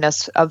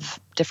trustworthiness of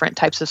different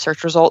types of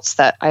search results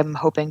that I'm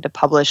hoping to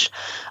publish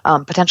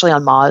potentially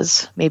on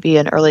Moz, maybe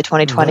in early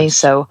 2020. Nice.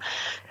 So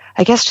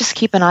I guess just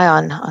keep an eye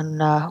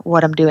on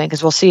what I'm doing,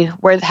 because we'll see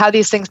how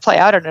these things play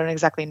out. I don't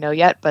exactly know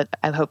yet, but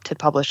I hope to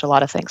publish a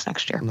lot of things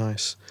next year.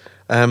 Nice.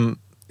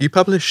 You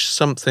published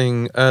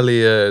something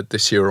earlier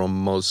this year on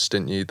Moz,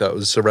 didn't you? That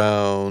was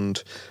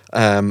around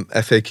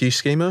FAQ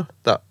schema.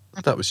 That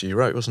was you,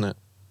 right? Wasn't it?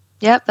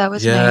 Yep, that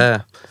was me.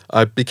 Yeah,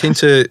 I'd be keen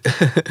to.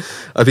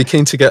 I'd be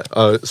keen to get.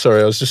 Oh,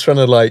 sorry, I was just trying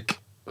to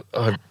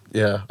I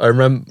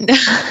remember.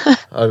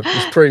 I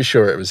was pretty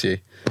sure it was you.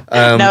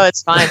 No,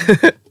 it's fine.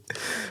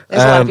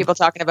 There's a lot of people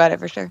talking about it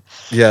for sure.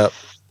 Yeah,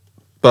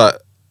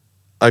 but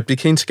I'd be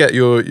keen to get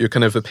your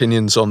kind of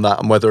opinions on that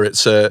and whether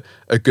it's a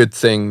good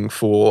thing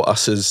for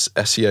us as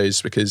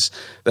SEOs, because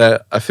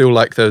I feel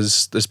like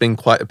there's been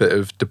quite a bit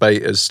of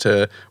debate as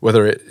to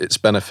whether it's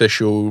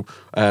beneficial.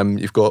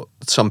 You've got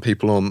some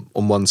people on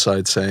one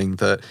side saying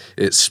that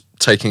it's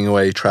taking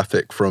away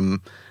traffic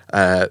from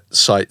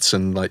sites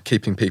and like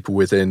keeping people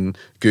within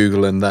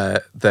Google and their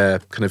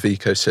kind of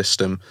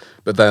ecosystem,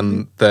 but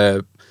then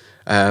they're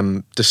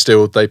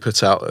Distilled, they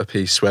put out a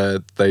piece where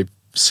they've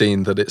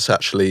seen that it's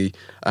actually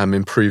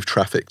improved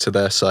traffic to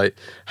their site.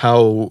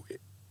 How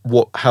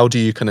do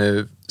you kind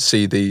of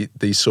see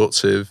these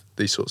sorts of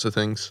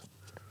things?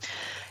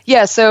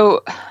 Yeah,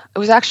 so it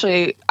was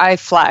actually, I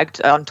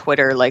flagged on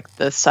Twitter like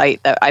the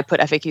site that I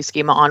put FAQ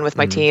Schema on with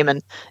my team,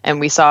 and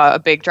we saw a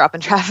big drop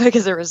in traffic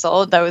as a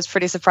result. That was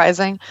pretty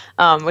surprising,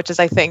 which is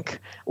I think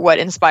what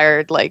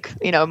inspired, like,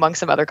 you know, among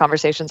some other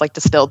conversations, like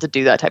Distilled to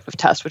do that type of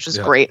test, which was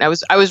great. And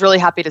I was really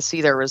happy to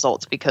see their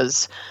results,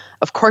 because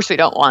of course we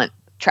don't want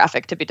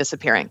traffic to be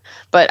disappearing.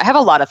 But I have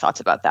a lot of thoughts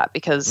about that,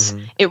 because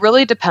it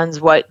really depends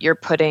what you're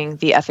putting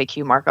the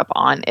FAQ markup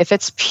on. If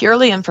it's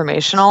purely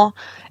informational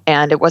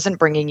and it wasn't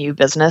bringing you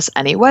business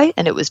anyway,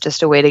 and it was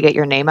just a way to get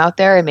your name out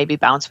there, and maybe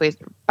bounce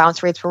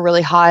rates were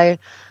really high,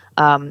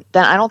 then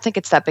I don't think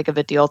it's that big of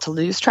a deal to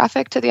lose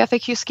traffic to the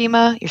FAQ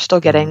schema. You're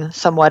still getting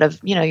somewhat of,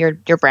 you know,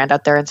 your brand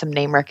out there and some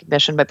name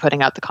recognition by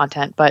putting out the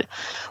content. But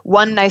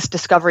one nice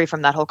discovery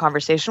from that whole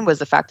conversation was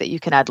the fact that you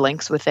can add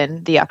links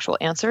within the actual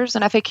answers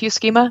in FAQ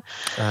schema.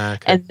 Okay.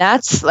 And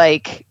that's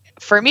like,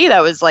 for me, that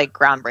was like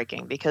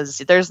groundbreaking, because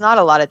there's not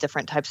a lot of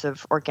different types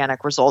of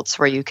organic results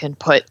where you can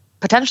put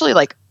potentially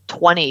like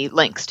 20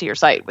 links to your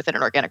site within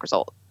an organic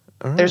result.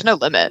 Right. There's no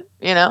limit,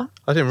 you know?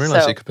 I didn't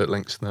realize you could put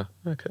links in there.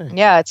 Okay.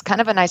 Yeah, it's kind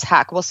of a nice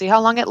hack. We'll see how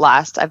long it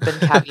lasts. I've been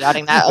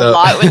caveating that a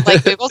lot with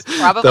like Google's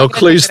probably going to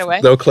take it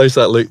away. They'll close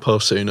that loophole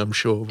soon, I'm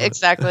sure. But.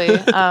 Exactly.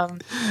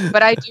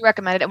 But I do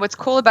recommend it. And what's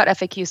cool about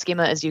FAQ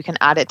Schema is you can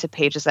add it to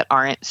pages that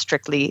aren't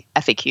strictly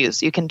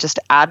FAQs. You can just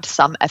add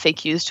some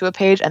FAQs to a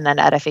page and then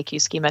add FAQ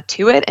Schema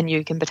to it, and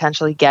you can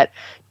potentially get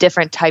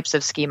different types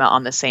of schema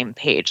on the same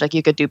page. Like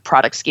you could do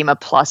product schema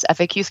plus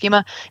FAQ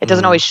Schema. It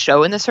doesn't always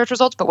show in the search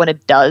results, but when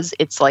it does,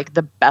 it's like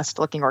the best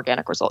looking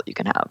organic result you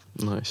can have.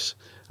 Nice.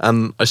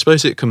 And I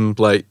suppose it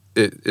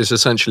is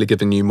essentially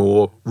giving you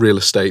more real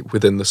estate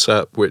within the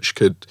SERP, which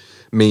could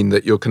mean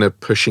that you're kind of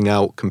pushing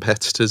out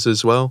competitors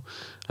as well,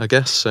 I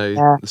guess.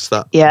 So it's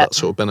that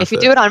sort of benefit.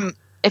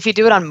 If you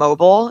do it on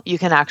mobile, you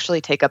can actually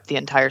take up the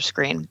entire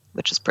screen,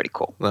 which is pretty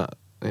cool.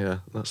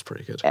 That's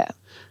pretty good. Yeah.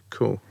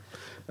 Cool.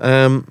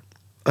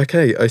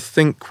 Okay, I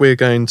think we're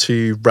going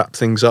to wrap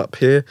things up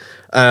here.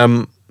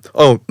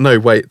 Oh, no,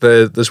 wait,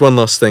 there's one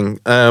last thing.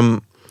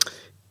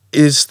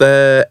 Is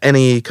there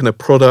any kind of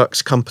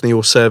product, company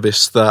or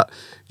service that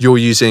you're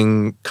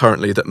using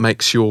currently that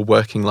makes your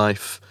working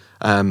life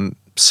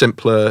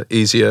simpler,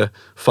 easier,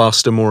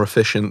 faster, more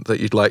efficient that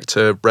you'd like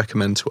to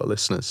recommend to our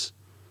listeners?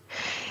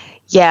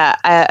 Yeah,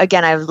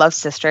 again, I love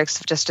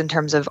Sistrix just in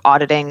terms of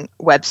auditing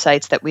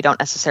websites that we don't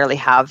necessarily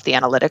have the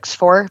analytics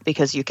for,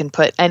 because you can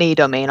put any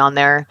domain on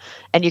there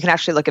and you can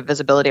actually look at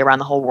visibility around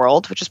the whole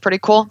world, which is pretty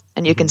cool.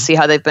 And you can see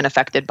how they've been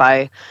affected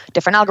by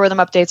different algorithm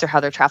updates or how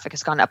their traffic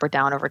has gone up or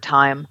down over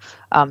time.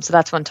 So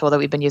that's one tool that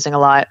we've been using a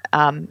lot.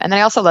 And then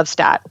I also love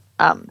Stat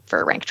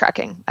for rank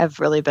tracking. I've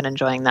really been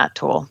enjoying that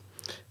tool.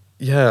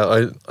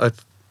 Yeah, I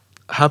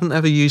haven't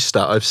ever used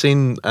Stat. I've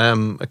seen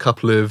a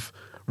couple of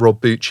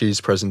Rob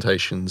Bucci's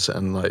presentations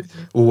and like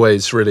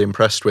always really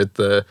impressed with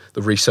the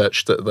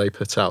research that they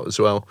put out as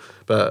well.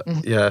 But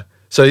yeah,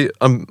 so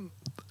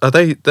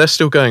they're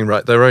still going,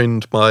 right? They're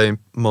owned by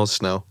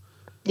Moz now.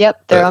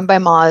 Yep, they're owned by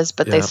Moz,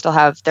 but they still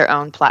have their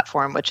own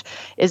platform, which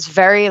is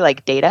very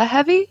like data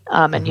heavy,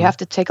 and you have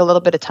to take a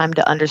little bit of time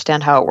to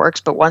understand how it works.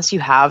 But once you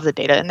have the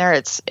data in there,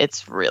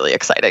 it's really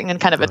exciting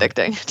and kind of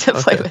addicting to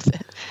play with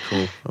it.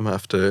 Cool. I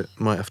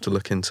might have to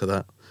look into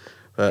that.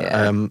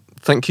 But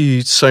thank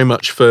you so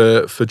much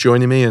for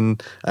joining me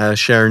and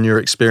sharing your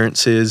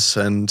experiences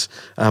and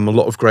a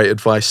lot of great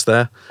advice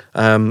there.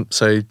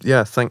 So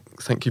yeah,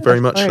 thank you very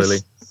much, Lily.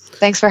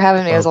 Thanks for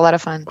having me. It was a lot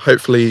of fun.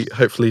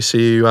 Hopefully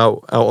see you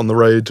out on the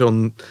road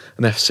on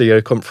an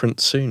FCO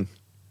conference soon.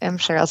 I'm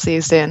sure I'll see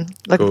you soon.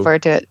 Looking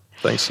forward to it.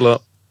 Thanks a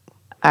lot.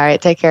 All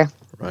right, take care.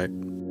 Right.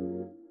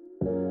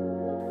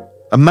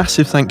 A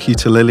massive thank you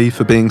to Lily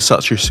for being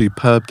such a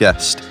superb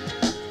guest.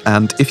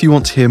 And if you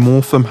want to hear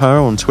more from her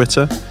on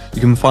Twitter,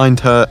 you can find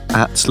her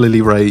at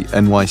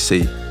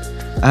LilyRayNYC.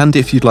 And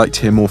if you'd like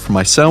to hear more from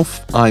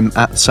myself, I'm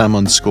at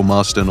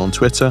Sam_Marsden on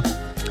Twitter.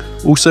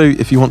 Also,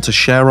 if you want to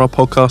share our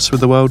podcast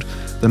with the world,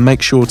 then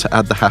make sure to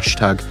add the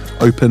hashtag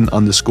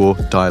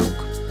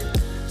 #open_dialogue.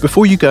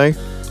 Before you go,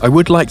 I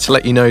would like to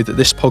let you know that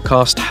this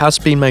podcast has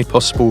been made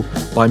possible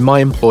by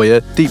my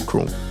employer,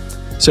 Deepcrawl.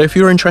 So if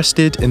you're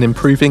interested in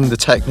improving the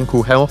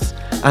technical health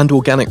and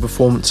organic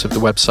performance of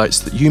the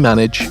websites that you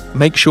manage,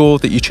 make sure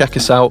that you check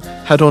us out,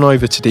 head on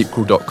over to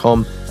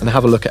deepcrawl.com and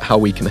have a look at how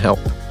we can help.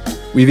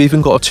 We've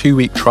even got a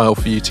 2-week trial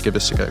for you to give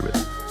us a go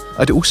with.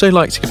 I'd also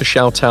like to give a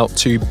shout out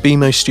to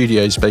BMO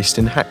Studios based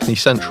in Hackney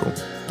Central.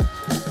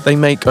 They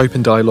make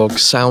Open Dialogue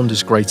sound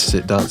as great as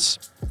it does.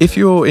 If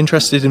you're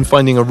interested in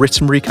finding a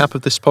written recap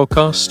of this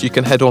podcast, you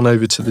can head on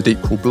over to the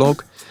Deepcrawl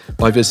blog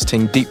by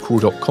visiting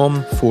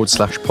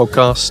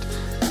deepcrawl.com/podcast,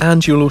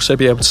 and you'll also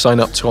be able to sign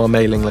up to our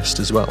mailing list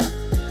as well.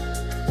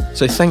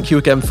 So thank you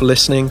again for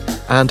listening,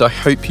 and I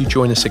hope you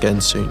join us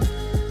again soon.